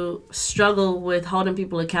to struggle with holding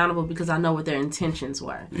people accountable because I know what their intentions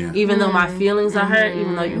were. Even though my feelings are hurt,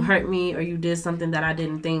 even though you hurt me or you did something that I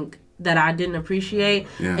didn't appreciate,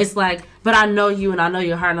 it's like, but I know you and I know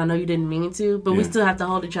your heart and I know you didn't mean to, but we still have to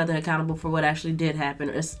hold each other accountable for what actually did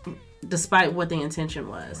happen, despite what the intention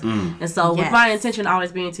was. And so with my intention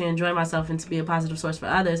always being to enjoy myself and to be a positive source for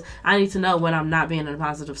others, I need to know when I'm not being a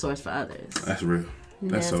positive source for others. That's real.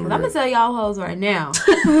 That's so I'm real. gonna tell y'all hoes right now.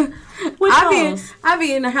 Which I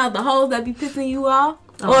be in the house, the hoes that be pissing you off.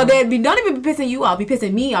 Or that don't even be pissing you off, be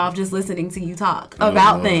pissing me off just listening to you talk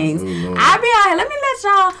about things. I be out here, let me let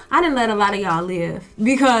y'all, I didn't let a lot of y'all live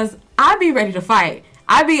because I be ready to fight.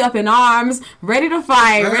 I be up in arms, ready to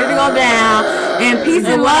fight, ready to go down, and peace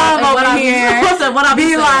and love over here.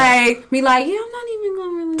 Be like, yeah, I'm not even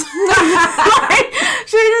gonna really. Like,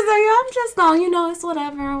 she just like, yeah, I'm just gonna, you know, it's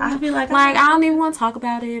whatever. I be like, I don't even want to talk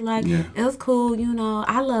about it. Like, it was cool, you know.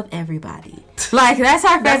 I love everybody. Like, that's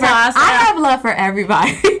her favorite. I have love for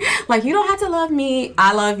everybody. Like, you don't have to love me.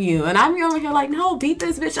 I love you. And I'm over here like, no, beat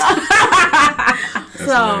this bitch up.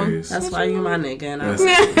 That's why you my nigga. And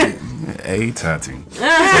Hey, Tati. So,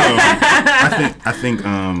 I think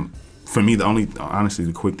for me, honestly,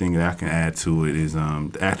 the quick thing that I can add to it is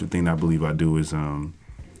the active thing that I believe I do is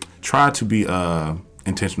try to be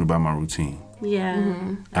intentional about my routine.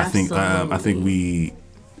 I think we're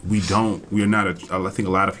not. I think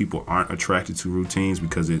a lot of people aren't attracted to routines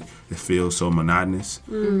because it feels so monotonous.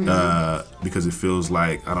 Because it feels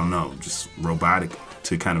like, I don't know, just robotic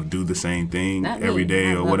to kind of do the same thing every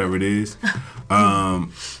day or whatever it is.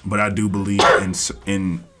 But I do believe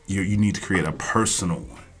in you need to create a personal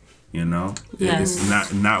one. You know,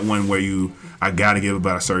 it's not one where I gotta give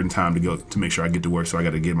about a certain time to make sure I get to work, so I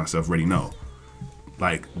gotta get myself ready. No,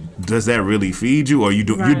 like, does that really feed you, or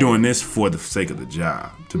you're doing this for the sake of the job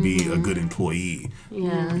to be a good employee?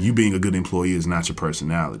 You being a good employee is not your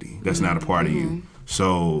personality. That's not a part of you.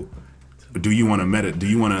 So, do you want to Do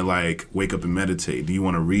you want to like wake up and meditate? Do you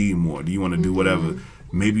want to read more? Do you want to do whatever?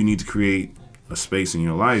 Maybe you need to create a space in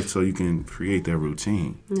your life so you can create that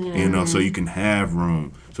routine. You know, so you can have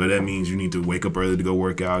room. So that means you need to wake up early to go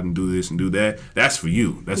work out and do this and do that. That's for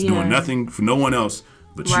you. That's doing nothing for no one else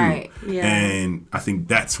but you. And I think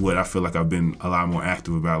that's what I feel like I've been a lot more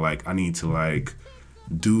active about. Like, I need to like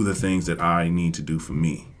do the things that I need to do for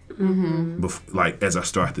me. Like, as I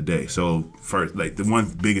start the day. So first, like, the one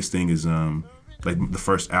biggest thing is like the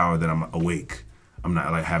first hour that I'm awake, I'm not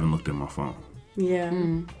like haven't looked at my phone.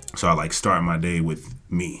 So I like start my day with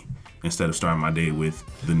me instead of starting my day with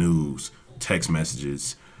the news, text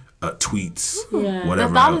messages, tweets, whatever.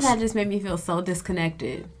 The thought else. of that just made me feel so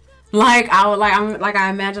disconnected. Like I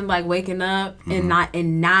imagined like waking up and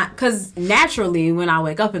not because naturally when I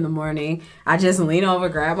wake up in the morning I just lean over,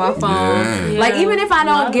 grab my phone. Like even if I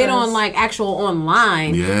don't get on like actual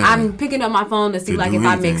online, I'm picking up my phone to see like if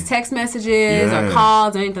I mix text messages or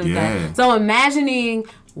calls or anything like that. So imagining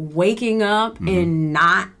waking up and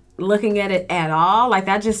not looking at it at all, like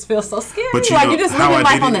that just feels so scary. But like you just living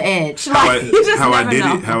life on the edge. Like you just never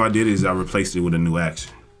know. How I did it is I replaced it with a new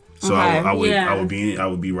action. So I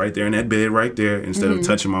would be right there in that bed right there. Instead of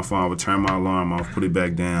touching my phone, I would turn my alarm off, put it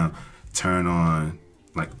back down, turn on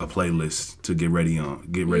like a playlist to get ready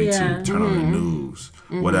to turn on the news,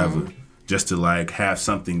 whatever, just to like have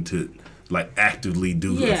something to like actively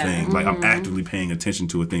do the thing. Like I'm actively paying attention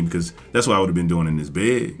to a thing because that's what I would have been doing in this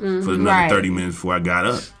bed for another 30 minutes before I got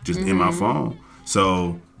up, just in my phone.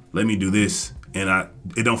 So let me do this, and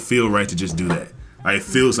it don't feel right to just do that. Like, it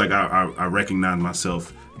feels like I recognize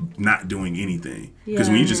myself not doing anything. Because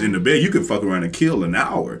when you just in the bed, you can fuck around and kill an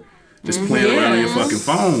hour just playing around on your fucking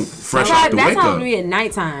phone fresh off the wake up. That's how it would be at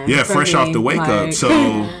nighttime. Yeah, fresh off the wake up. So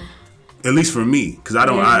at least for me, because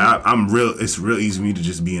it's real easy for me to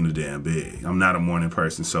just be in the damn bed. I'm not a morning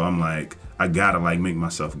person, so I'm like, I gotta like make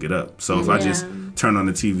myself get up. So if I just turn on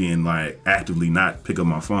the TV and like actively not pick up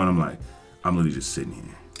my phone, I'm like, I'm literally just sitting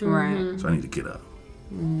here. Right. So I need to get up.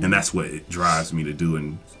 And that's what it drives me to do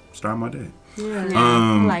and start my day.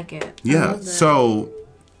 I like it. Yeah. So,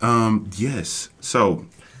 yes. So,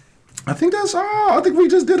 I think that's all. I think we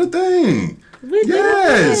just did a thing. We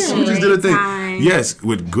just did a thing. Yes,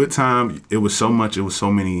 with good time. It was so much. It was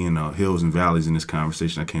so many, hills and valleys in this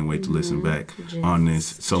conversation. I can't wait to listen back on this.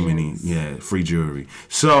 So many, free jewelry.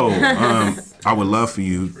 So, I would love for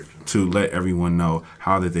you to let everyone know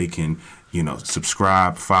how that they can,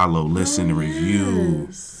 subscribe, follow, listen, and review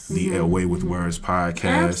the Away with Words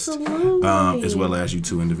podcast, as well as you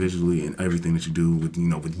two individually and everything that you do with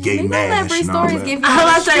with Gay Mash and all that. Give you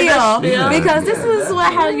a spiel because this is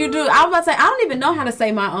how you do. I was about to say I don't even know how to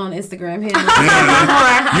say my own Instagram handle.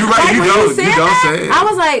 You're right. You don't say it. I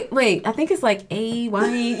was like, wait, I think it's like AYE. Like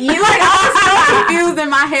I was so confused in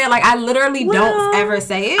my head. Like I literally don't ever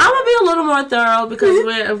say it. I'm gonna be a little more thorough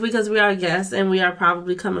because we are guests and we are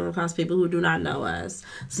probably coming across people who do not know us.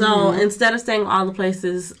 So instead of saying all the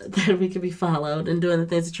places that we can be followed and doing the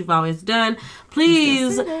things that you've always done,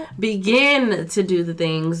 please begin to do the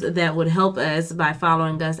things that would help us by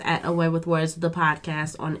following us at Away with Words, the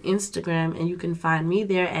podcast on Instagram. And you can find me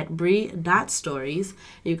there at Bree.stories.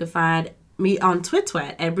 You can find me on Twitter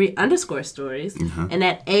at Bree_stories and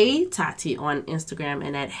at A Tati on Instagram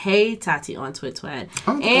and at Hey Tati on Twitter.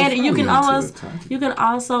 And you can also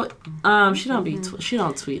she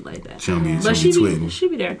don't tweet like that. She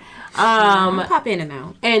be there. Pop in and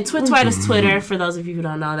out. And Twitter is Twitter. For those of you who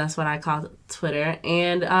don't know, that's what I call Twitter.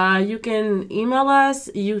 And you can email us.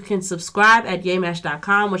 You can subscribe at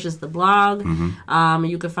yaymash.com, which is the blog.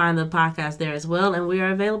 You can find the podcast there as well. And we are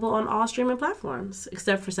available on all streaming platforms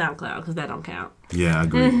except for SoundCloud because that don't count. Yeah, I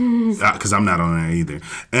agree. Because I'm not on there either.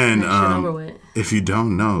 And if you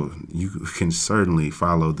don't know, you can certainly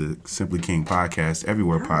follow the Simply King podcast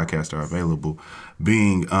everywhere podcasts are available,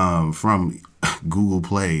 being from Google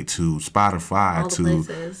Play to Spotify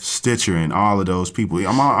to Stitcher and all of those people.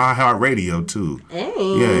 I'm on iHeartRadio too. Hey.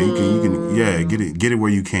 Yeah, you can get it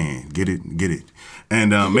where you can. Get it.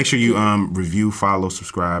 And make sure you review, follow,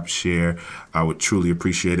 subscribe, share. I would truly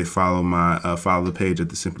appreciate it. Follow the page at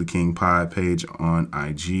the Simply King Pod page on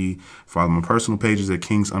IG. Follow my personal pages at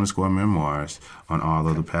Kings_Memoirs on all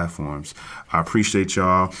other platforms. I appreciate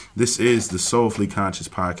y'all. This is the Soulfully Conscious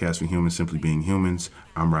podcast for humans simply being humans.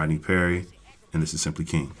 I'm Rodney Perry, and this is Simply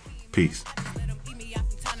King. Peace.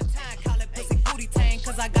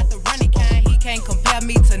 Can't compare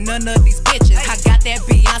me to none of these bitches. I got that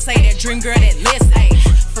Beyonce, that dream girl that listen.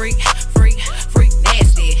 Freak,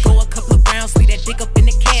 nasty. Go a couple of rounds, leave that dick up in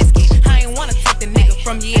the casket. I ain't wanna take the nigga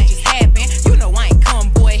from you, it just happened. You know I ain't come,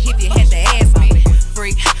 boy, if you had to ask me.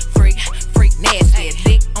 Freak, nasty.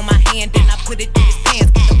 Dick on my hand, then I put it in his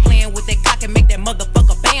pants. Get to playing with that cock and make that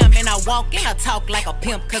motherfucker bam. And I walk and I talk like a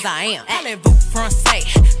pimp, cause I am. Allez-vous français,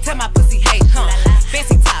 tell my pussy hey, huh?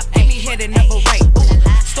 Fancy top, ain't me head and never rate.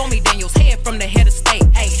 Stormy Daniels, head from the head of state.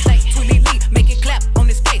 Ay,